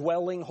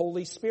indwelling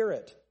Holy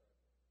Spirit.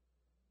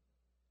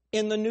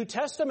 In the New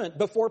Testament,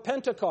 before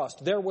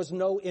Pentecost, there was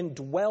no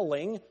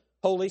indwelling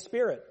Holy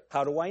Spirit.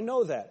 How do I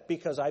know that?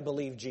 Because I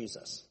believe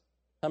Jesus.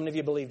 How many of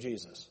you believe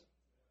Jesus?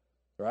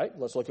 Right?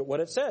 Let's look at what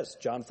it says.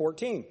 John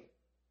 14.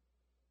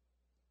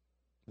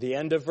 The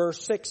end of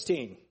verse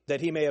 16.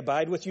 That he may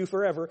abide with you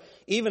forever,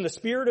 even the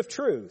Spirit of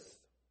truth,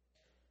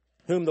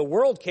 whom the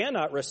world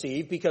cannot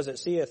receive, because it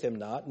seeth him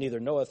not, neither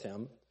knoweth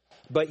him.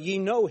 But ye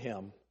know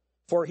him,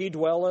 for he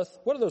dwelleth.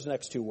 What are those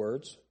next two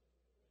words?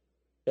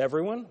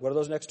 Everyone. What are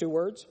those next two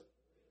words?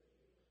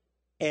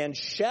 And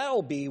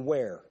shall be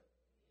where?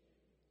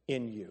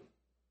 In you.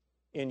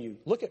 In you.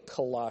 Look at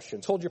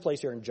Colossians. Hold your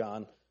place here in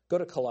John. Go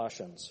to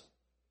Colossians.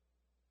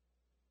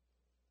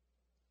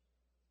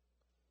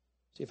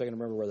 See if I can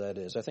remember where that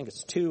is. I think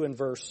it's 2 and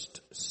verse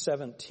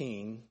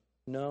 17.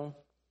 No?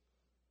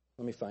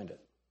 Let me find it.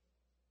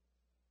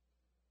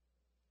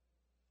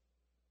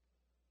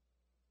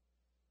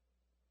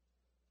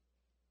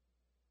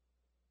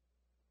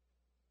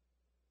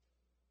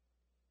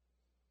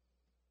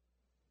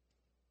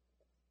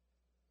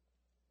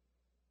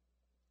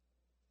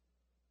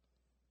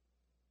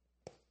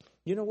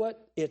 You know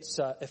what? It's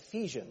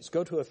Ephesians.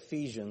 Go to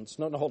Ephesians.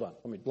 No, hold on.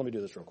 Let me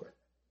do this real quick.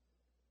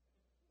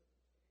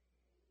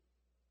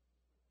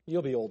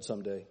 You'll be old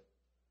someday.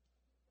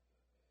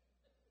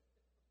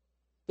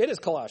 It is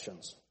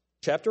Colossians,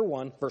 chapter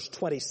 1, verse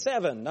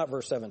 27, not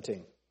verse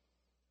 17.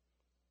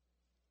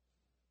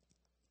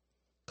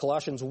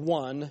 Colossians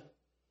 1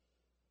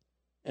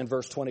 and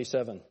verse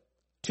 27.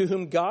 To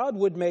whom God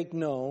would make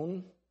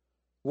known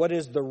what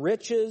is the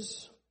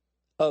riches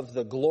of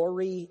the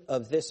glory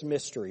of this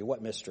mystery.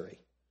 What mystery?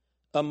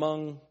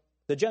 Among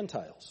the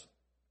Gentiles,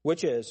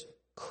 which is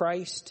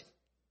Christ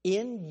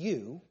in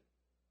you,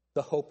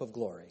 the hope of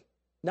glory.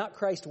 Not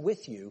Christ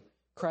with you,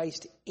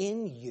 Christ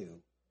in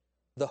you,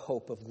 the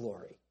hope of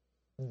glory.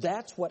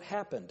 That's what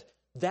happened.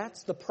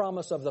 That's the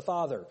promise of the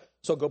Father.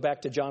 So go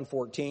back to John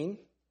 14.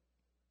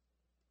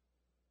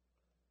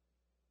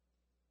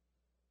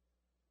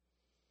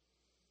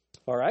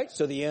 All right,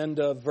 so the end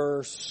of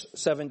verse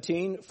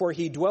 17. For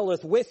he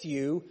dwelleth with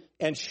you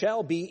and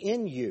shall be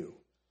in you.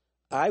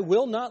 I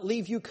will not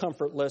leave you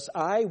comfortless.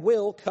 I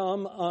will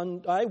come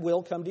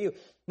to you.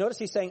 Notice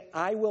he's saying,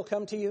 I will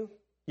come to you.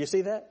 You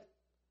see that?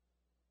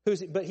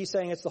 But he's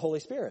saying it's the Holy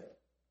Spirit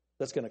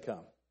that's going to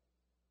come.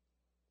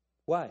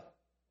 Why?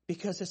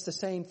 Because it's the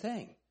same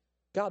thing.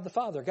 God the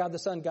Father, God the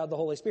Son, God the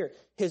Holy Spirit.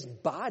 His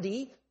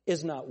body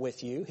is not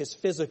with you, his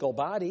physical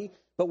body,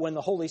 but when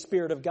the Holy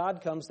Spirit of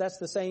God comes, that's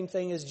the same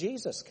thing as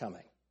Jesus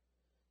coming.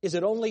 Is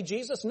it only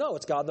Jesus? No,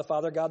 it's God the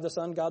Father, God the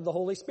Son, God the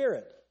Holy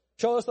Spirit.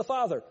 Show us the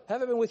Father.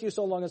 Have I been with you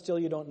so long and still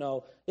you don't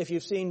know? If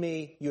you've seen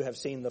me, you have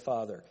seen the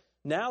Father.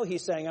 Now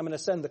he's saying, I'm going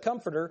to send the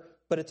Comforter,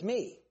 but it's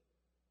me.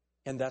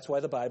 And that's why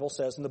the Bible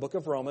says in the book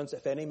of Romans,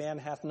 if any man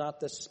hath not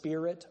the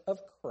Spirit of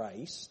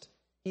Christ,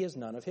 he is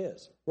none of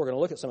his. We're going to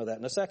look at some of that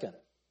in a second.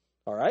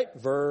 All right,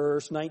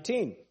 verse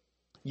 19.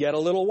 Yet a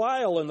little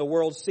while, and the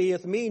world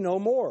seeth me no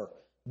more.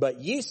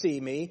 But ye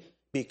see me,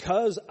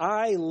 because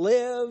I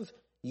live,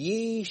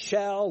 ye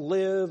shall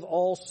live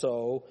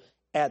also.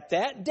 At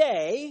that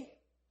day,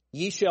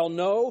 ye shall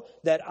know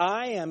that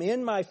I am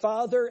in my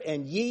Father,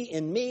 and ye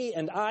in me,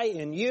 and I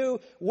in you.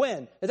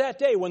 When? At that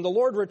day, when the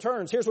Lord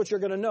returns, here's what you're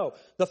going to know.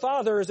 The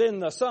Father is in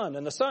the Son,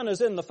 and the Son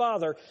is in the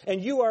Father,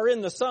 and you are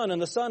in the Son,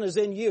 and the Son is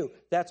in you.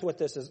 That's what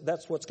this is.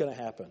 That's what's going to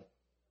happen.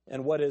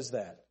 And what is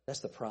that? That's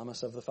the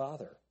promise of the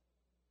Father.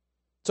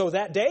 So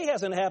that day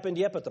hasn't happened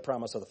yet, but the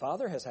promise of the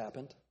Father has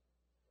happened.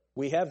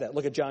 We have that.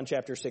 Look at John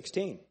chapter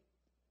 16.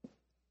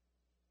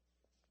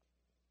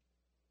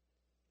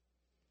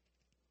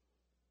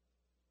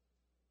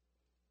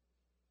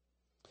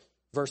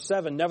 Verse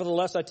 7,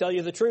 nevertheless, I tell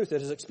you the truth.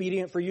 It is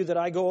expedient for you that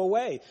I go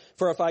away.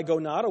 For if I go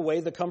not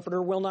away, the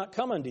Comforter will not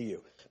come unto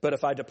you. But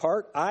if I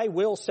depart, I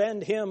will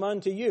send him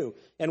unto you.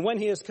 And when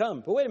he has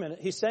come, but wait a minute,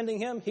 he's sending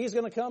him, he's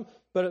going to come.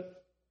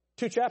 But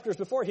 2 chapters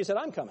before, he said,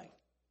 I'm coming.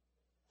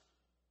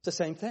 It's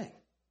the same thing.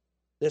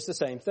 It's the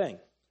same thing.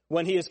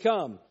 When he has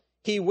come,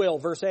 he will,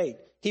 verse 8,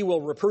 he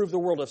will reprove the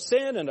world of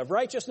sin and of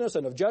righteousness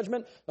and of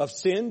judgment, of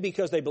sin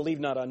because they believe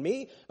not on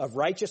me, of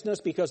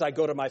righteousness because I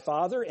go to my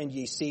Father and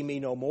ye see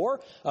me no more,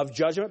 of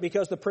judgment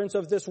because the prince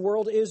of this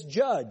world is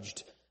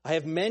judged. I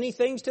have many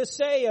things to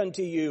say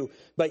unto you,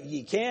 but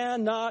ye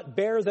cannot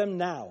bear them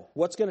now.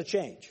 What's going to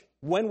change?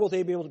 When will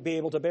they be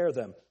able to bear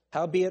them?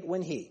 Howbeit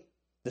when he,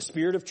 the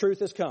Spirit of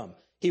truth, is come,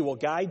 he will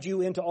guide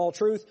you into all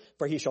truth,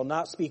 for he shall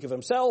not speak of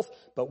himself,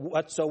 but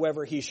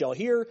whatsoever he shall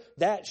hear,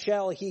 that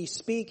shall he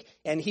speak,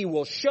 and he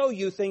will show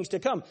you things to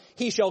come.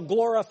 He shall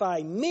glorify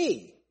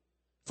me,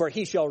 for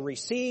he shall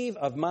receive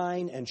of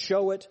mine and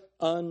show it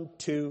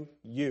unto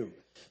you.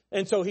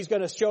 And so he's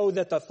going to show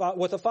that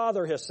what the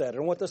Father has said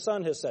and what the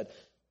Son has said.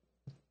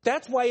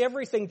 That's why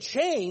everything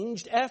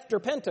changed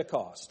after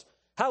Pentecost.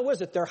 How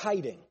is it? They're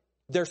hiding.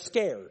 They're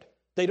scared.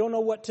 They don't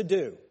know what to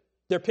do.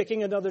 They're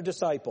picking another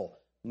disciple.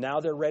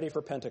 Now they're ready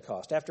for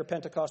Pentecost. After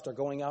Pentecost, they're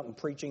going out and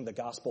preaching the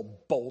gospel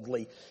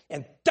boldly,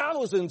 and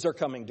thousands are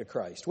coming to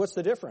Christ. What's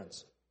the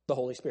difference? The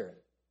Holy Spirit.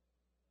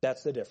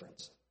 That's the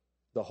difference.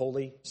 The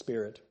Holy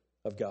Spirit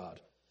of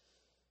God.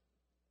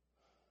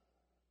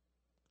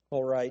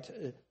 All right.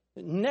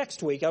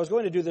 Next week, I was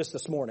going to do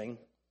this morning.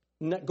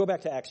 Go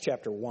back to Acts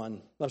chapter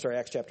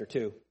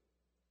 2.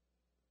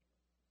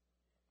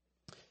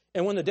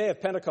 And when the day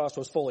of Pentecost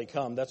was fully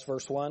come, that's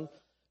verse 1.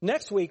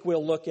 Next week,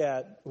 we'll look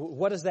at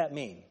what does that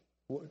mean?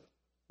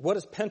 What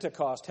does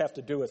Pentecost have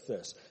to do with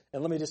this?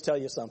 And let me just tell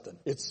you something.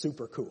 It's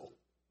super cool.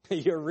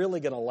 You're really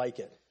going to like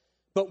it.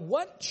 But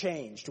what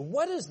changed?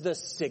 What is the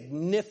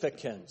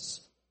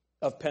significance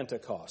of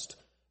Pentecost?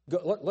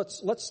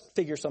 Let's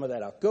figure some of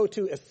that out. Go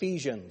to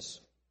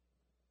Ephesians.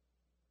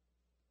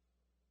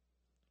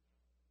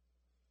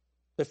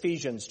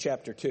 Ephesians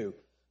chapter 2.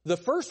 The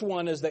first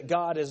one is that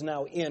God is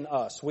now in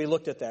us. We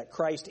looked at that.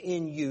 Christ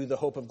in you, the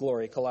hope of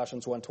glory,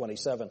 Colossians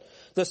 1:27.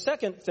 The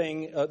second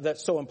thing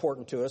that's so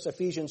important to us,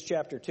 Ephesians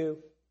chapter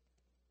 2.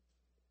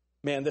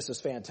 Man, this is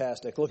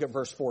fantastic. Look at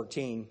verse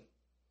 14.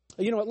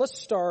 You know what? Let's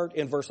start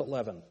in verse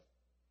 11.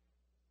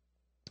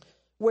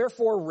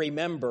 Wherefore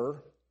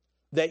remember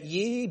that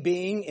ye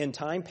being in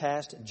time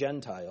past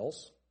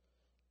Gentiles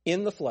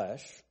in the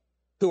flesh,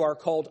 who are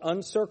called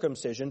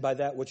uncircumcision by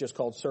that which is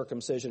called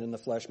circumcision in the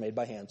flesh made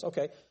by hands.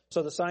 Okay,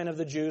 so the sign of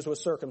the Jews was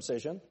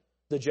circumcision.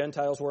 The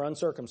Gentiles were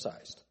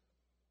uncircumcised.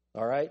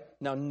 All right,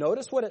 now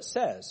notice what it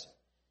says.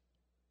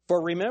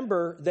 For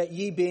remember that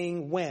ye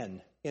being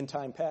when? In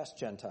time past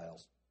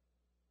Gentiles.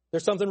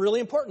 There's something really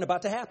important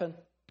about to happen.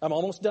 I'm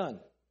almost done.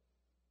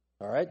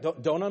 All right,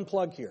 don't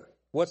unplug here.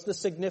 What's the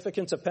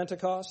significance of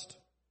Pentecost?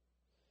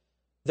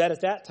 That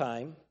at that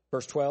time,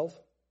 verse 12,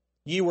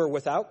 ye were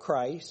without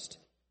Christ,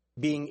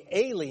 being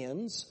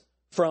aliens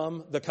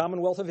from the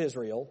commonwealth of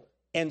Israel,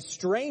 and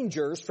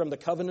strangers from the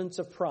covenants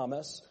of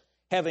promise,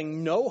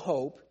 having no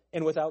hope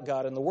and without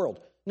God in the world.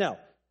 Now,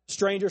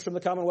 strangers from the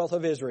commonwealth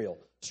of Israel,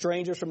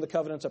 strangers from the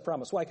covenants of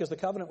promise. Why? Because the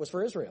covenant was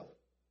for Israel.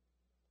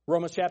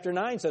 Romans chapter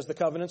 9 says the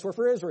covenants were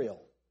for Israel.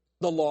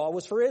 The law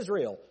was for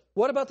Israel.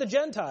 What about the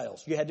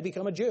Gentiles? You had to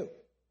become a Jew.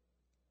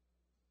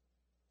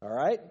 All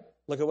right?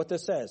 Look at what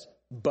this says.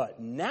 But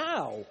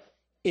now,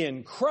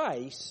 in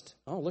Christ,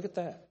 oh, look at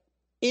that.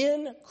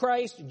 In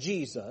Christ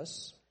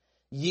Jesus,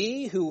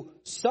 ye who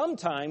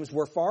sometimes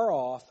were far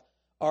off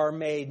are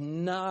made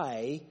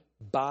nigh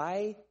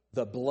by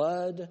the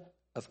blood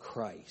of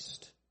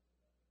Christ.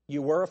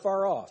 You were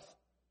afar off.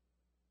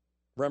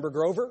 Remember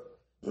Grover?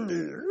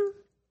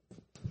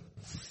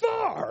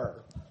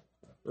 Far.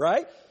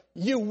 Right?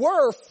 You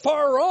were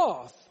far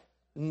off.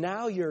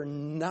 Now you're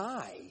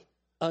nigh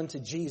unto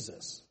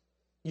Jesus.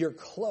 You're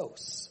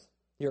close.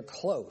 You're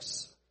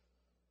close.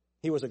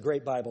 He was a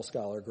great Bible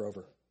scholar,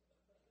 Grover.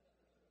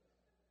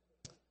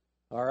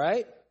 All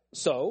right?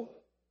 So,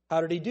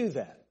 how did he do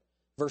that?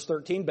 Verse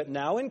 13, but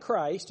now in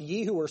Christ,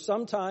 ye who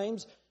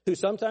sometimes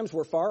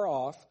were far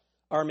off,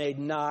 are made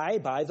nigh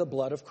by the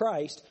blood of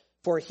Christ,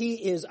 for he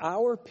is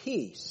our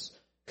peace,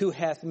 who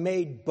hath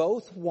made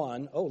both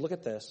one. Oh, look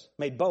at this.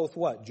 Made both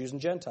what? Jews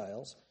and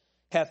Gentiles.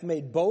 Hath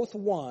made both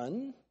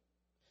one,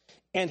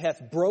 and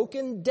hath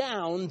broken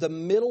down the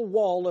middle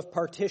wall of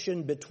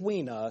partition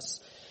between us,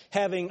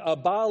 having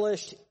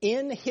abolished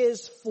in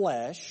his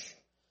flesh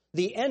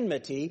the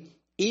enmity,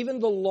 even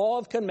the law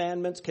of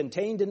commandments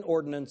contained in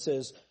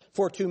ordinances,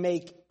 for to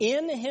make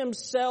in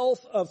himself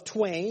of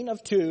twain,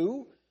 of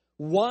two,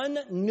 one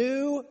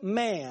new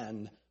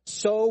man,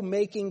 so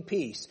making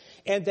peace,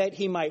 and that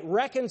he might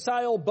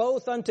reconcile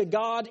both unto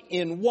God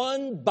in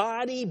one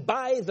body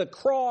by the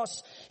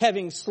cross,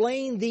 having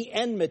slain the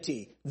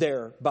enmity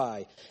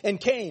thereby,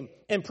 and came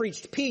and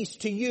preached peace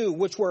to you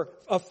which were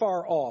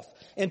afar off,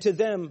 and to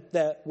them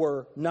that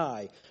were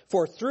nigh.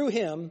 For through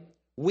him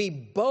we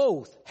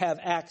both have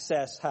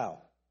access,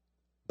 how?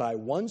 By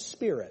one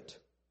Spirit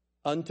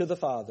unto the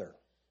Father.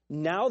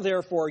 Now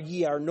therefore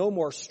ye are no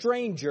more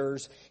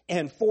strangers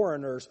and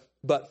foreigners,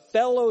 but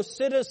fellow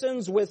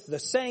citizens with the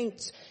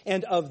saints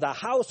and of the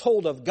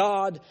household of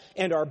God,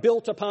 and are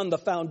built upon the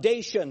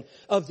foundation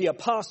of the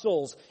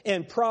apostles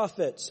and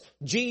prophets,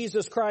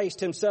 Jesus Christ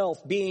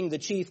himself being the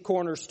chief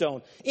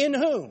cornerstone, in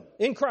whom,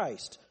 in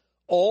Christ,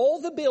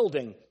 all the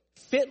building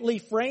fitly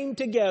framed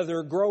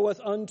together groweth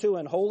unto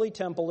an holy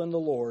temple in the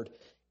Lord,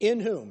 in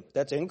whom,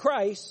 that's in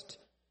Christ,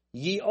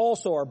 ye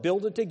also are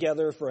builded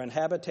together for an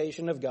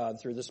habitation of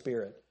God through the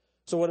Spirit.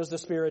 So what does the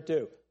Spirit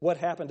do? What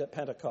happened at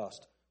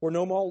Pentecost? We're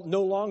no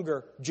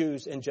longer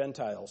Jews and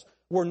Gentiles.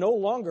 We're no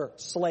longer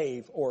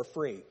slave or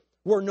free.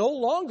 We're no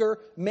longer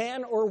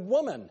man or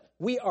woman.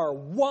 We are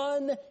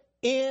one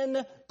in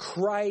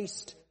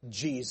Christ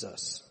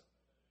Jesus.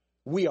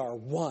 We are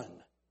one.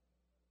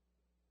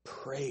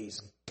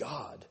 Praise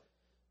God.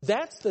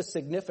 That's the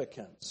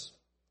significance.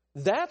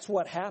 That's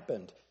what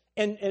happened.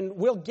 And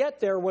we'll get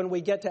there when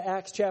we get to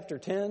Acts chapter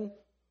 10.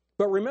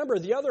 But remember,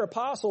 the other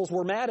apostles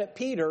were mad at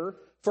Peter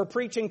for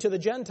preaching to the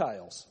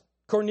Gentiles.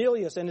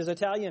 Cornelius and his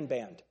Italian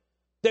band.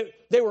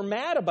 They were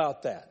mad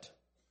about that.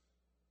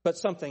 But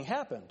something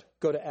happened.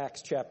 Go to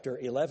Acts chapter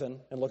 11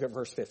 and look at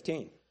verse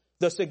 15.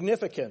 The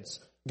significance.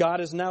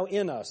 God is now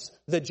in us.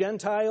 The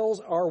Gentiles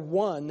are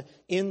one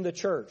in the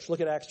church.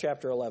 Look at Acts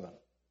chapter 11.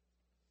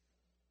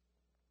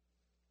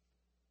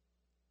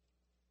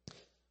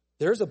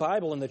 There's a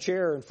Bible in the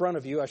chair in front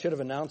of you. I should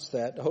have announced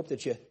that. I hope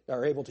that you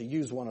are able to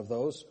use one of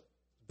those.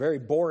 Very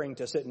boring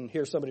to sit and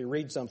hear somebody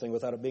read something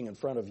without it being in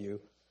front of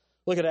you.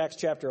 Look at Acts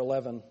chapter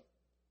 11.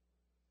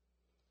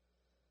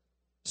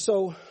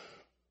 So,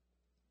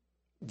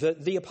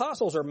 the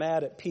apostles are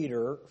mad at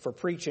Peter for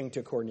preaching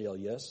to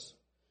Cornelius.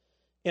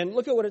 And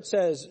look at what it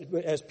says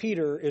as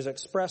Peter is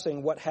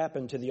expressing what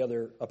happened to the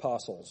other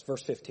apostles.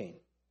 Verse 15.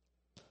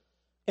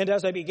 And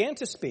as I began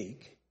to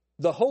speak,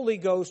 the Holy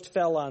Ghost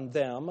fell on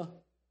them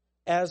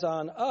as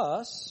on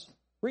us.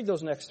 Read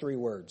those next three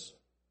words.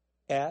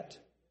 At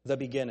the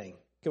beginning.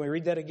 Can we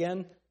read that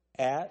again?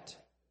 At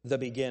the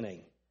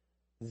beginning.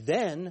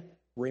 Then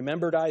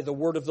remembered I the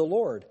word of the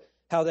Lord,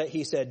 how that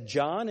he said,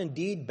 John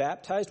indeed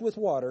baptized with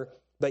water,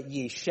 but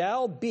ye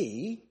shall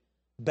be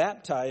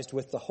baptized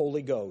with the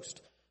Holy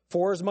Ghost.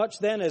 Forasmuch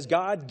then as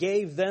God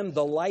gave them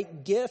the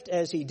like gift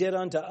as he did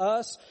unto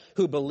us,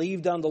 who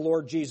believed on the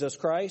Lord Jesus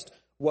Christ,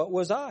 what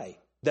was I,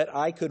 that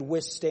I could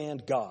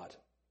withstand God?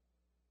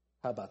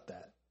 How about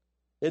that?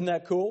 Isn't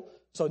that cool?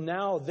 So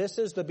now this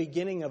is the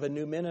beginning of a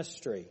new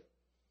ministry,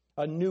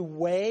 a new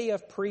way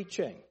of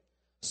preaching.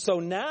 So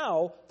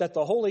now that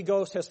the Holy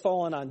Ghost has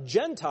fallen on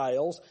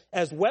Gentiles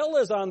as well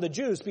as on the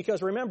Jews,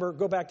 because remember,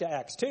 go back to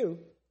Acts 2.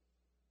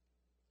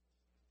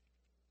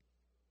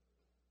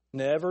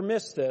 Never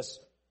miss this.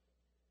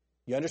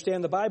 You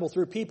understand the Bible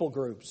through people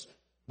groups.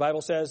 The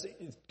Bible says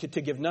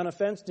to give none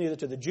offense neither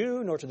to the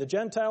Jew, nor to the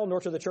Gentile,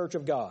 nor to the church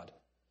of God.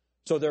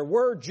 So there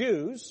were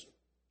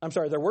Gentiles,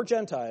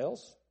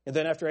 and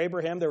then after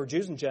Abraham there were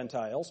Jews and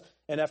Gentiles,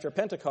 and after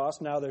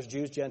Pentecost now there's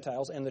Jews,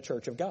 Gentiles, and the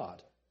church of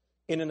God.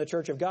 And in the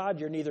church of God,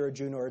 you're neither a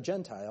Jew nor a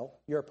Gentile.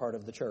 You're a part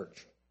of the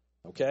church.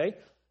 Okay?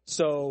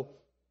 So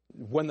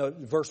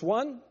verse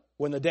 1,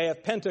 when the day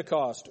of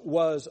Pentecost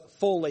was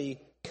fully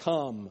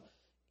come.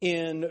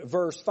 In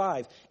verse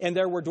 5, and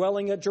there were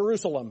dwelling at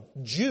Jerusalem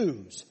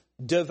Jews,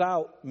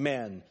 devout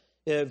men.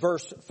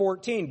 Verse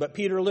 14, but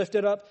Peter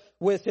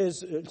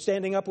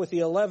standing up with the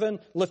 11,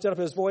 lifted up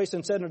his voice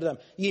and said unto them,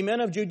 Ye men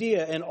of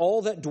Judea and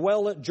all that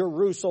dwell at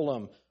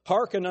Jerusalem,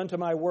 hearken unto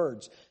my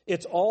words.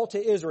 It's all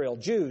to Israel,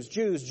 Jews,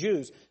 Jews,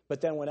 Jews.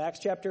 But then when Acts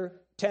chapter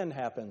 10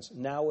 happens,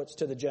 now it's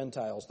to the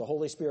Gentiles. The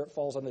Holy Spirit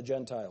falls on the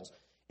Gentiles.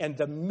 And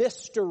the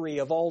mystery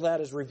of all that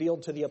is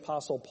revealed to the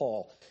Apostle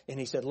Paul. And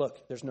he said,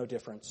 look, there's no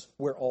difference.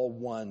 We're all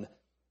one.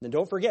 And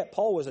don't forget,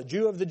 Paul was a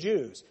Jew of the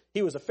Jews.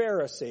 He was a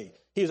Pharisee.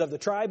 He was of the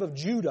tribe of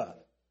Judah.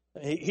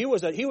 He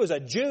was a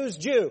Jew's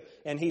Jew.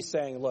 And he's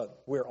saying, look,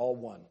 we're all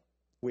one.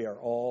 We are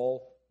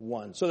all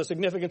one. So the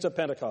significance of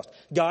Pentecost.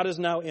 God is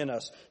now in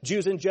us.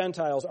 Jews and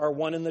Gentiles are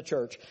one in the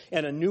church.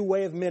 And a new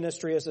way of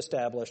ministry is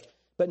established.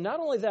 But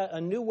not only that,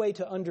 a new way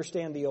to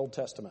understand the Old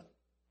Testament.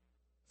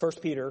 1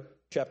 Peter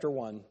chapter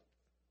 1.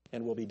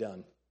 And we'll be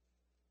done.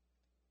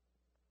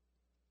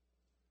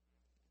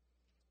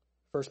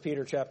 1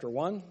 Peter chapter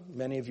 1.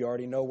 Many of you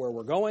already know where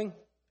we're going.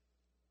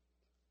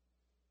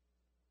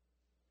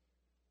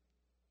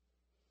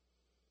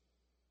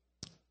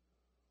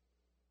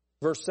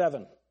 Verse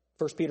 7.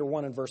 1 Peter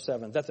 1 and verse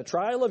 7. That the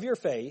trial of your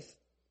faith,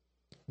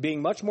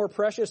 being much more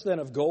precious than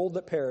of gold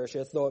that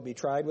perisheth, though it be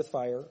tried with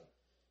fire,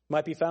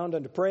 might be found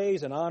unto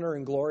praise and honor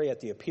and glory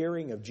at the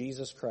appearing of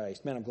Jesus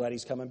Christ. Man, I'm glad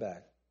he's coming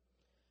back.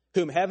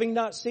 Whom having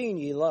not seen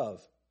ye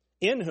love,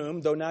 in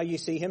whom, though now ye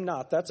see him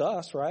not, that's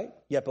us, right?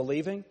 Yet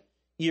believing,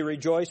 ye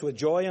rejoice with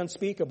joy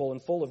unspeakable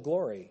and full of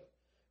glory,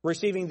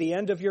 receiving the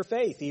end of your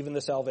faith, even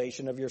the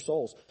salvation of your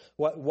souls.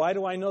 Why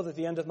do I know that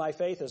the end of my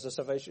faith is the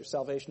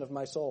salvation of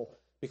my soul?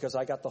 Because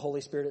I got the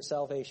Holy Spirit at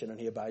salvation, and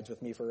he abides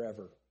with me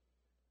forever.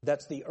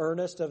 That's the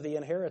earnest of the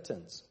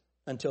inheritance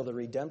until the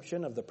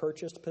redemption of the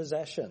purchased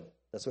possession.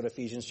 That's what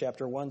Ephesians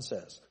chapter 1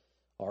 says.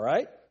 All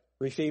right?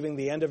 Receiving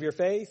the end of your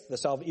faith,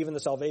 even the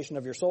salvation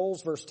of your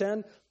souls. Verse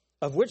 10,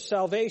 of which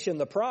salvation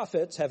the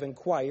prophets have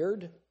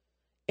inquired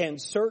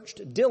and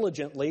searched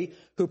diligently,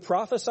 who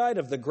prophesied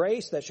of the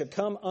grace that should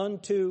come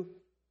unto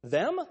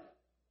them.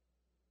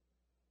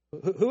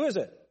 Who is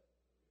it?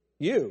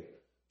 You.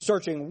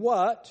 Searching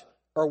what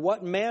or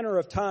what manner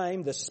of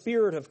time the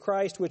Spirit of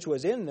Christ which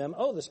was in them.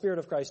 Oh, the Spirit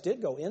of Christ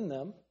did go in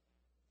them,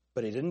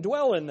 but he didn't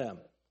dwell in them.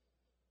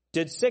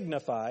 Did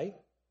signify,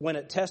 when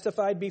it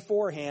testified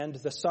beforehand,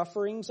 the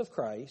sufferings of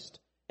Christ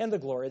and the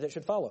glory that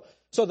should follow.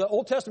 So the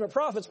Old Testament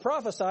prophets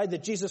prophesied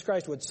that Jesus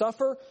Christ would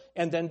suffer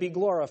and then be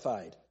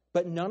glorified.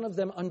 But none of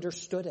them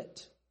understood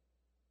it.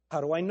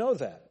 How do I know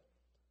that?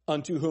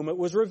 Unto whom it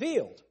was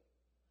revealed.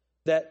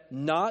 That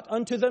not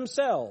unto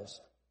themselves.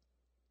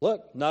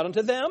 Look, not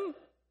unto them,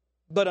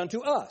 but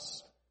unto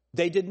us.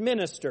 They did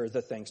minister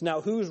the things.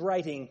 Now, who's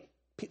writing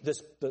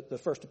the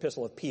first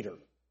epistle of Peter?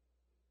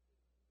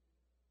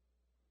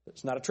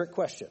 It's not a trick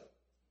question.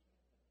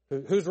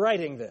 Who's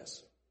writing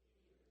this?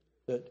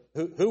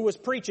 Who was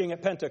preaching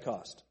at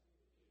Pentecost?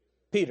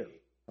 Peter.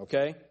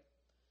 Okay?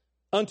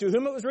 Unto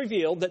whom it was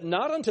revealed that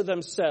not unto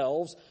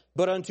themselves,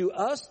 but unto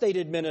us they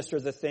did minister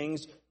the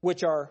things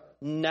which are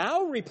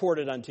now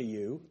reported unto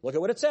you. Look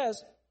at what it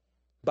says.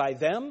 By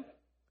them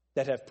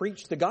that have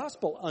preached the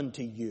gospel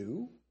unto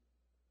you,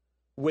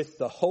 with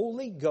the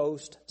Holy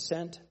Ghost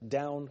sent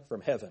down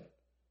from heaven,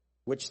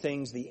 which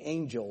things the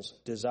angels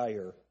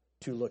desire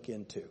to look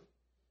into.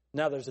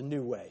 Now there's a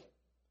new way.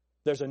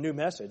 There's a new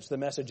message. The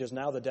message is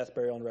now the death,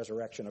 burial, and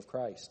resurrection of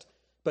Christ.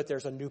 But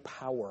there's a new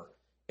power.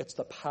 It's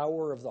the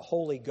power of the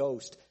Holy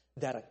Ghost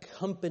that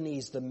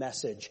accompanies the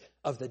message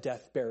of the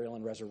death, burial,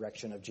 and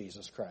resurrection of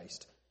Jesus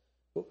Christ.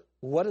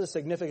 What is the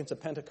significance of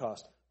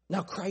Pentecost?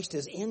 Now Christ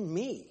is in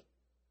me.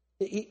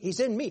 He's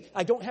in me.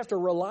 I don't have to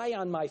rely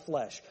on my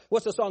flesh.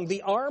 What's the song?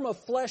 The arm of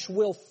flesh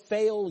will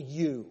fail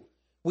you.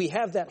 We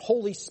have that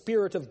Holy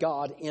Spirit of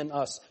God in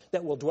us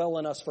that will dwell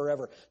in us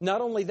forever.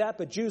 Not only that,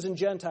 but Jews and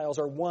Gentiles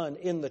are one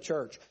in the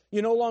church.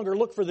 You no longer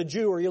look for the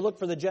Jew or you look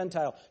for the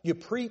Gentile. You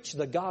preach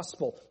the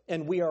gospel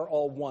and we are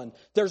all one.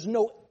 There's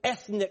no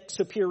ethnic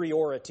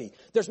superiority.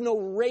 There's no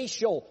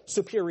racial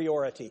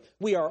superiority.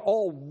 We are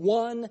all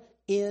one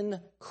in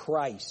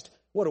Christ.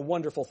 What a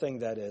wonderful thing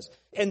that is.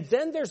 And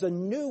then there's a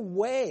new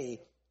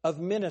way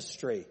of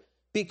ministry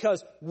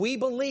because we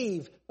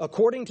believe,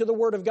 according to the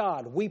Word of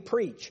God, we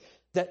preach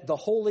that the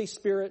Holy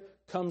Spirit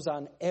comes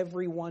on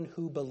everyone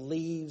who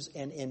believes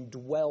and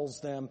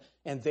indwells them,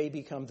 and they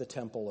become the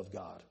temple of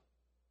God.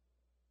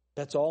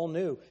 That's all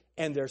new.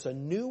 And there's a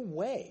new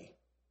way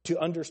to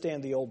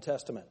understand the Old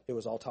Testament. It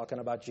was all talking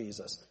about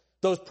Jesus.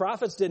 Those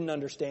prophets didn't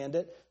understand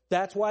it.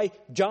 That's why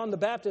John the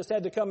Baptist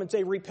had to come and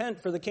say,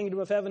 repent, for the kingdom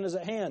of heaven is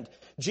at hand.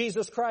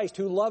 Jesus Christ,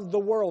 who loved the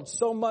world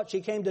so much he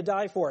came to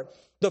die for it.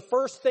 The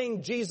first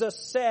thing Jesus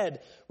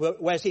said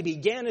as he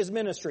began his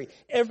ministry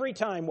every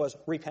time was,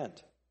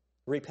 repent.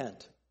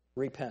 Repent.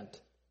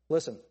 Repent.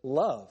 Listen,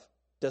 love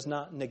does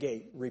not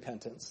negate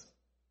repentance.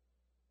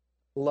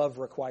 Love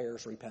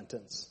requires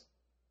repentance.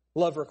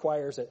 Love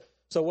requires it.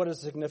 So what is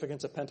the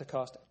significance of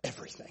Pentecost?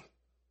 Everything.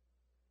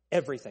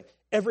 Everything.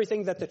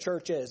 Everything that the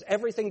church is,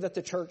 everything that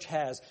the church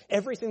has,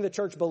 everything the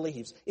church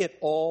believes, it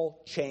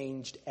all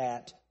changed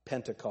at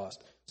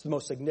Pentecost. It's the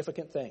most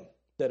significant thing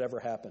that ever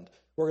happened.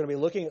 We're going to be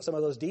looking at some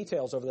of those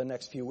details over the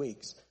next few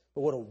weeks.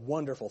 But what a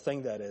wonderful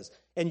thing that is.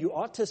 And you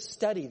ought to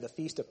study the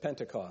Feast of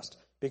Pentecost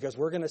because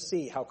we're going to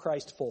see how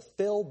Christ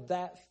fulfilled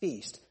that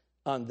feast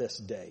on this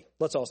day.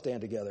 Let's all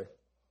stand together.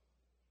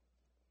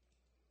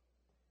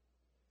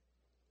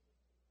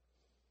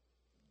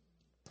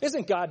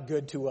 Isn't God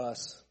good to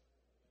us?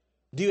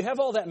 Do you have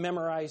all that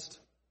memorized,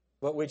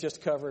 what we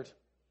just covered?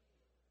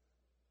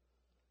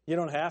 You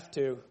don't have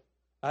to.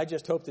 I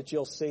just hope that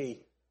you'll see,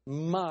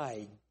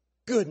 my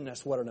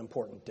goodness, what an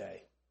important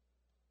day.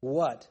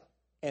 What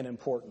an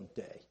important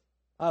day.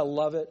 I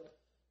love it.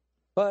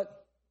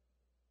 But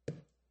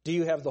do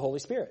you have the Holy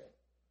Spirit?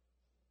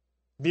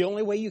 The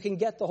only way you can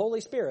get the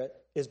Holy Spirit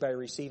is by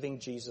receiving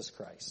Jesus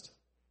Christ.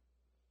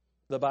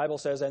 The Bible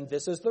says, and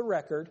this is the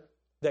record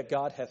that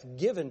God hath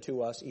given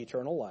to us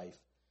eternal life,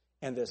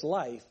 and this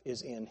life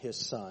is in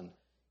his Son.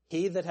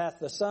 He that hath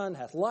the Son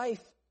hath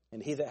life,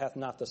 and he that hath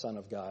not the Son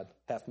of God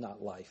hath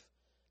not life.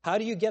 How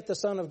do you get the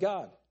Son of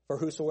God? For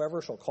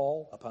whosoever shall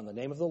call upon the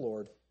name of the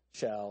Lord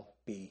shall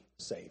be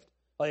saved.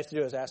 All you have to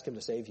do is ask him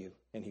to save you,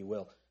 and he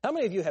will. How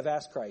many of you have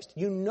asked Christ?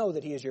 You know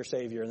that he is your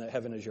Savior and that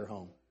heaven is your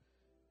home.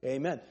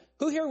 Amen.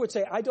 Who here would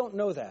say, I don't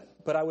know that,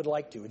 but I would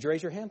like to? Would you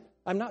raise your hand?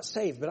 I'm not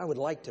saved, but I would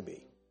like to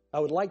be. I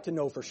would like to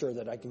know for sure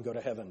that I can go to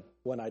heaven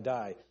when I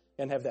die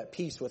and have that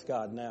peace with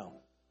God now.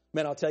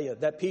 Man, I'll tell you,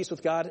 that peace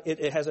with God,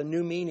 it has a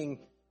new meaning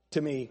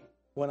to me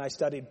when I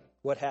studied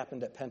what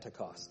happened at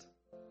Pentecost.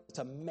 It's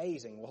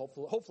amazing. Well,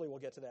 hopefully we'll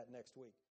get to that next week.